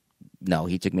pins. But no,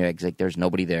 he took me back. He's like, there's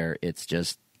nobody there. It's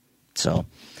just so.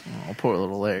 Oh, poor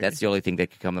little Larry. That's the only thing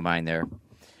that could come to mind there.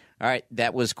 All right,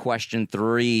 that was question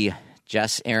 3.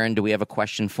 Jess, Aaron, do we have a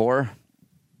question 4?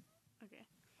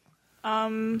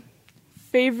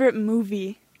 Favorite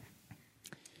movie?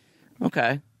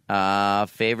 Okay.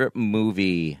 Favorite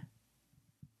movie.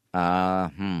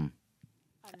 I've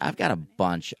got a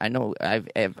bunch. I know I've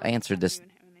answered this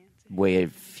way a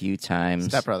few times.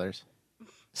 Step Brothers.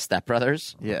 Step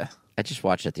Brothers? Yeah. I just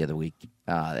watched it the other week.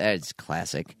 That's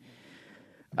classic.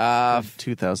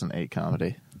 2008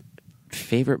 comedy.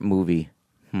 Favorite movie?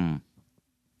 I'm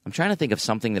trying to think of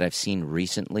something that I've seen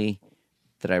recently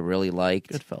that I really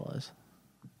liked. Goodfellas.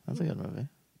 That's a good movie.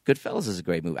 Goodfellas is a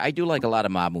great movie. I do like a lot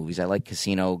of mob movies. I like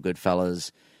Casino,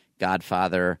 Goodfellas,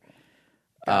 Godfather.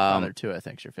 Godfather 2, I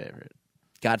think, is your favorite.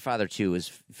 Godfather 2 is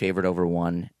favorite over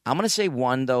 1. I'm going to say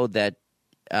 1, though, that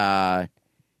I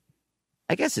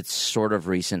guess it's sort of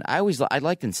recent. I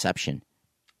liked Inception.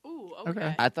 Ooh,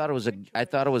 okay. I thought it was a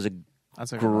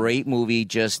That's a good great movie.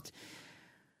 Just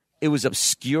it was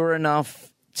obscure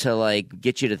enough to like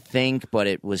get you to think, but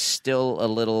it was still a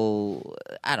little.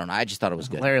 I don't know. I just thought it was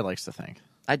one. good. Larry likes to think.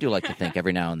 I do like to think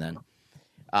every now and then.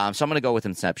 So I'm going to go with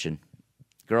Inception.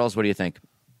 Girls, what do you think?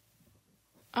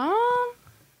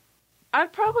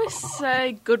 I'd probably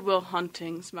say Good Will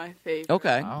Hunting's my favorite.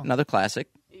 Okay, Wow. another classic.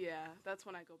 Yeah, that's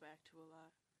one I go back to a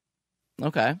lot.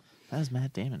 Okay, That has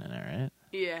Matt Damon in it, right?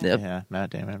 Yeah. Yep. Yeah,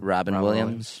 Matt Damon. Robin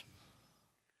Williams.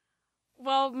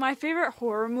 Well, my favorite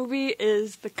horror movie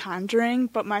is The Conjuring,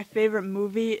 but my favorite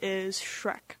movie is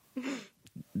Shrek.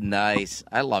 Nice.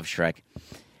 I love Shrek.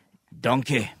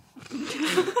 Donkey.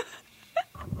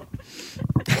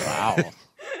 Wow.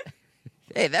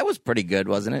 Hey, that was pretty good,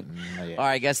 wasn't it? Yeah. Or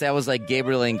I guess that was like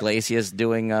Gabriel Iglesias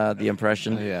doing the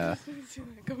impression. Yeah.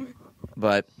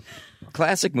 But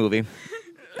classic movie.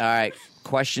 All right,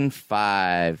 question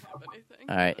 5.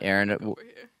 All right, Aaron. All Over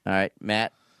here. right,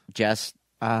 Matt, Jess.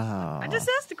 Oh. I just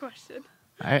asked a question.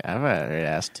 I've already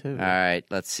asked too. All right,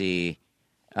 let's see.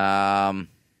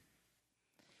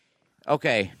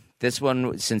 Okay, this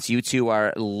one, since you two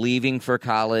are leaving for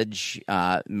college,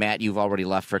 Matt, you've already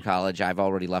left for college. I've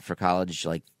already left for college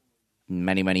like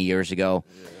many, many years ago.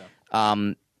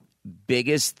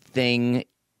 Biggest thing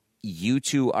you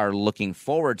two are looking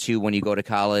forward to when you go to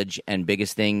college, and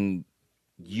biggest thing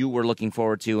you were looking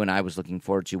forward to and I was looking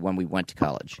forward to when we went to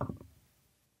college?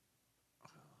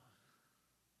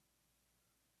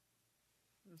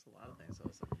 There's a lot of things I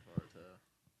was looking forward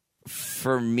to.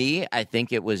 For me, I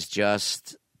think it was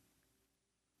just,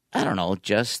 I don't know,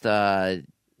 just, Living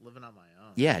on my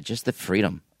own. yeah, just the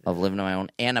freedom of living on my own.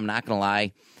 And I'm not going to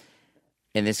lie,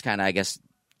 in this kind of, I guess,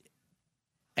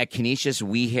 at Canisius,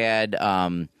 we had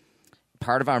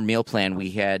part of our meal plan.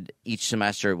 We had each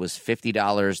semester, it was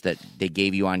 $50 that they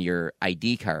gave you on your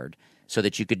ID card so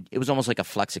that you could, it was almost like a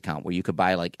flex account where you could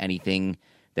buy like anything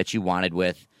that you wanted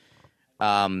with.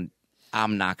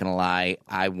 I'm not going to lie,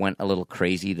 I went a little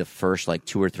crazy the first like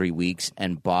 2 or 3 weeks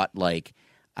and bought like,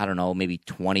 I don't know, maybe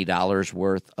 $20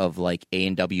 worth of like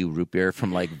A&W root beer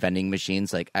from like vending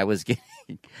machines. Like I was getting,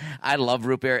 I love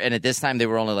root beer. And at this time they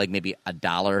were only like maybe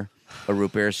 $1 a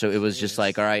root beer. So it was just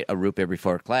like, all right, a root beer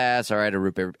before class. All right, a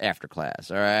root beer after class.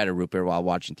 All right, a root beer while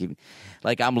watching TV.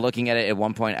 Like I'm looking at it at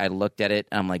one point, I looked at it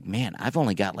and I'm like, man, I've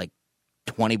only got like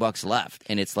 $20 left.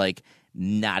 And it's like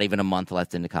not even a month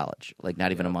left into college. Like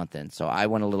not even a month in. So I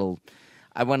went a little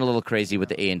crazy with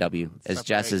the A&W as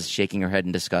Jess is shaking her head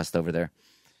in disgust over there.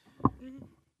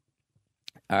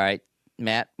 All right,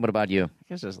 Matt, what about you? I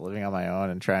guess just living on my own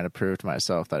and trying to prove to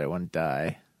myself that I wouldn't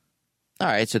die. All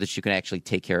right, so that you can actually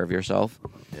take care of yourself.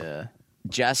 Yeah.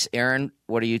 Jess, Aaron,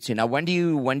 what are you two? Now, when do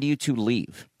you two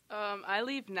leave? I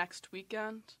leave next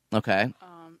weekend. Okay,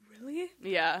 Really?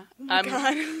 Yeah. Oh my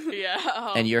God.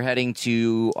 Yeah. and you're heading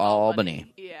to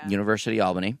Albany. Yeah. University of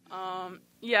Albany.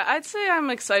 Yeah, I'd say I'm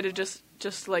excited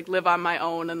just like live on my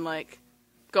own and like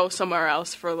go somewhere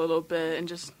else for a little bit and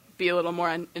just be a little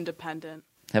more independent.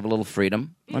 Have a little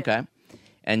freedom. Yeah. Okay.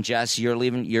 And Jess, you're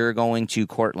leaving. You're going to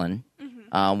Cortland.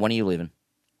 When are you leaving?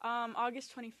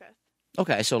 August 25th.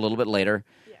 Okay, so a little bit later.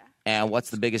 Yeah. And what's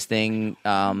the biggest thing?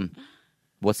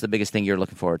 What's the biggest thing you're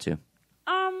looking forward to?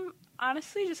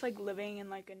 Honestly, just like living in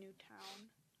like a new town.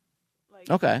 Like,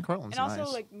 Okay. Cortland's And also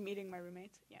nice. like meeting my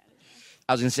roommates. Yeah. it is nice.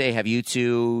 I was gonna say, have you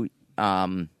two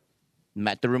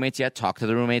met the roommates yet? Talked to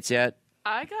the roommates yet?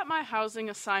 I got my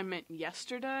housing assignment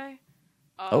yesterday.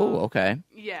 Oh, okay.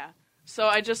 Yeah. So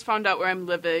I just found out where I'm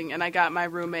living, and I got my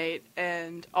roommate.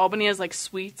 And Albany has like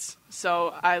suites,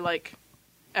 so I like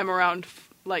am around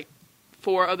like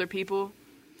 4 other people.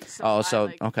 So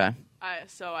Okay.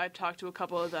 I talked to a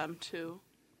couple of them too,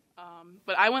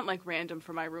 but I went like random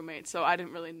for my roommate, so I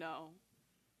didn't really know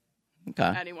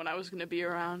Okay. anyone I was going to be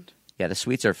around. Yeah, the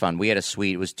suites are fun. We had a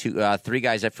suite. It was 3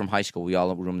 guys from high school. We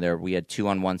all roomed there. We had 2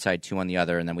 on one side, 2 on the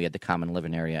other, and then we had the common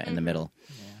living area in the middle.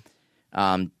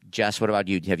 Jess, what about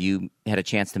you? Have you had a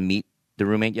chance to meet the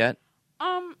roommate yet?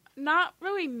 Not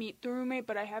really meet the roommate,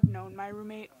 but I have known my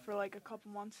roommate for like a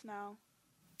couple months now.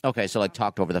 Okay, so like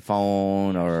talked over the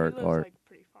phone She lives or like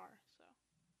pretty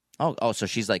far, so so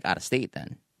she's like out of state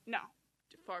then. no.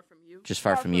 far from you. Just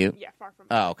far from you? Yeah, far from.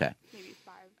 Oh, okay. Maybe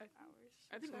 5 hours.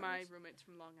 I think 6 my hours. roommate's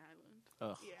from Long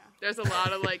Island. Yeah. There's a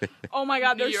lot of like Oh my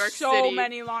God, New there's York so City.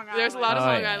 many Long Island. There's a lot of Oh,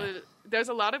 Long yeah. Island. There's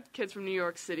a lot of kids from New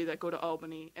York City that go to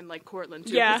Albany and like Cortland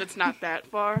too, Yeah. because it's not that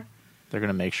far. They're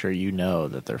gonna make sure you know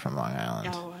that they're from Long Island.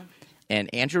 Oh,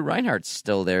 And Andrew Reinhardt's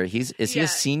still there. Is he yeah, a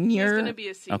senior? He's gonna be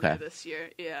a senior Okay. this year.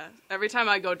 Yeah. Every time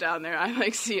I go down there, I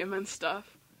like see him and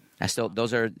stuff. I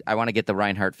want to get the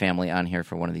Reinhardt family on here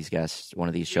for one of these guests, one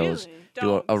of these shows.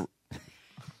 Really? Don't.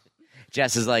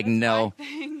 Jess is like, That's no. my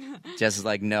thing. Jess is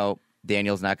like, no.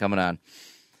 Daniel's not coming on.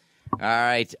 All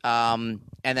right. And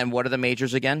then what are the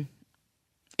majors again?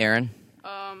 Aaron?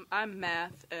 I'm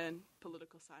math and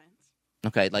political science.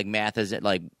 Okay, like math, is it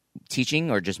like teaching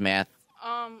or just math?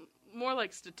 More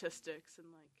like statistics and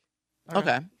like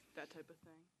Okay. that type of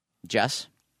thing. Jess?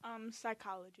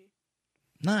 Psychology.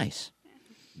 Nice.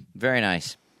 Very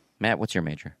nice. Matt, what's your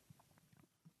major?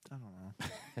 I don't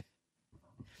know.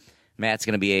 Matt's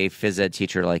going to be a phys ed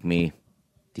teacher like me.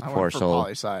 The I poor went for soul.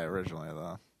 poli-sci originally,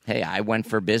 though. Hey, I went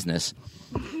for business.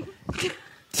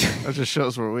 That just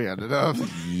shows where we ended up.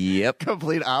 Yep.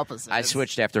 Complete opposite. I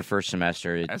switched after first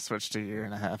semester. I switched a year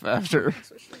and a half after.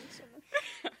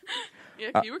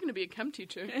 Yeah, you were going to be a chem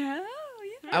teacher. Oh,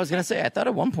 yeah. I was going to say, I thought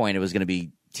at one point it was going to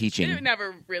be teaching. It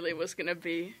never really was going to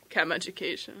be chem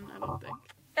education, I don't think.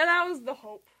 And that was the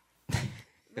hope.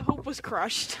 The hope was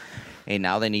crushed. Hey,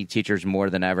 now they need teachers more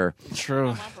than ever.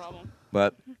 True. No problem.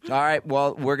 But all right,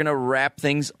 well, we're gonna wrap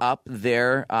things up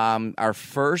there. Our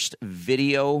first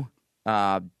video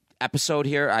episode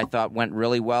here, I thought went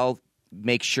really well.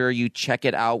 Make sure you check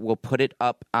it out. We'll put it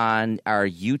up on our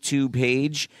YouTube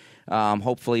page,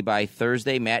 hopefully by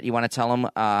Thursday. Matt, you want to tell them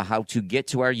how to get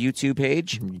to our YouTube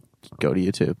page? Go to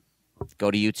YouTube.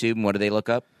 Go to YouTube, and what do they look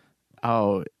up?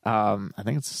 Oh, I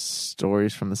think it's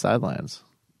Stories from the Sidelines.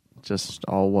 Just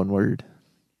all one word.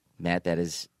 Matt, that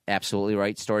is absolutely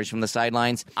right. Stories from the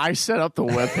Sidelines. I set up the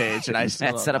webpage and I still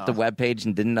Matt don't set up the know. webpage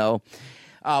and didn't know.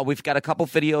 We've got a couple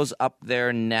videos up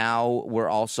there now. We're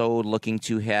also looking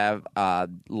to have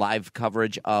live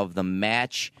coverage of the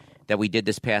match that we did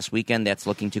this past weekend. That's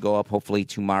looking to go up hopefully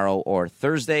tomorrow or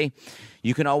Thursday.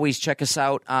 You can always check us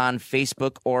out on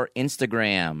Facebook or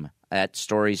Instagram at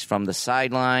Stories from the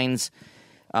Sidelines.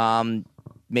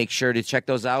 Make sure to check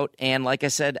those out. And like I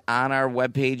said, on our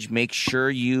webpage, make sure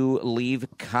you leave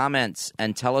comments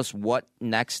and tell us what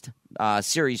next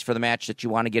series for the match that you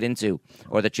want to get into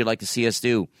or that you'd like to see us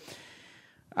do.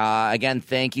 Again,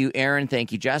 thank you, Aaron.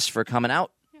 Thank you, Jess, for coming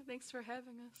out. Yeah, thanks for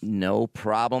having us. No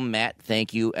problem, Matt.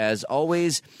 Thank you as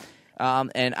always.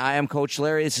 And I am Coach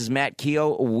Larry. This is Matt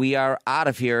Keogh. We are out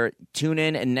of here. Tune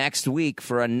in next week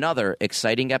for another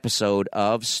exciting episode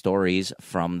of Stories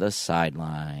from the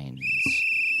Sidelines.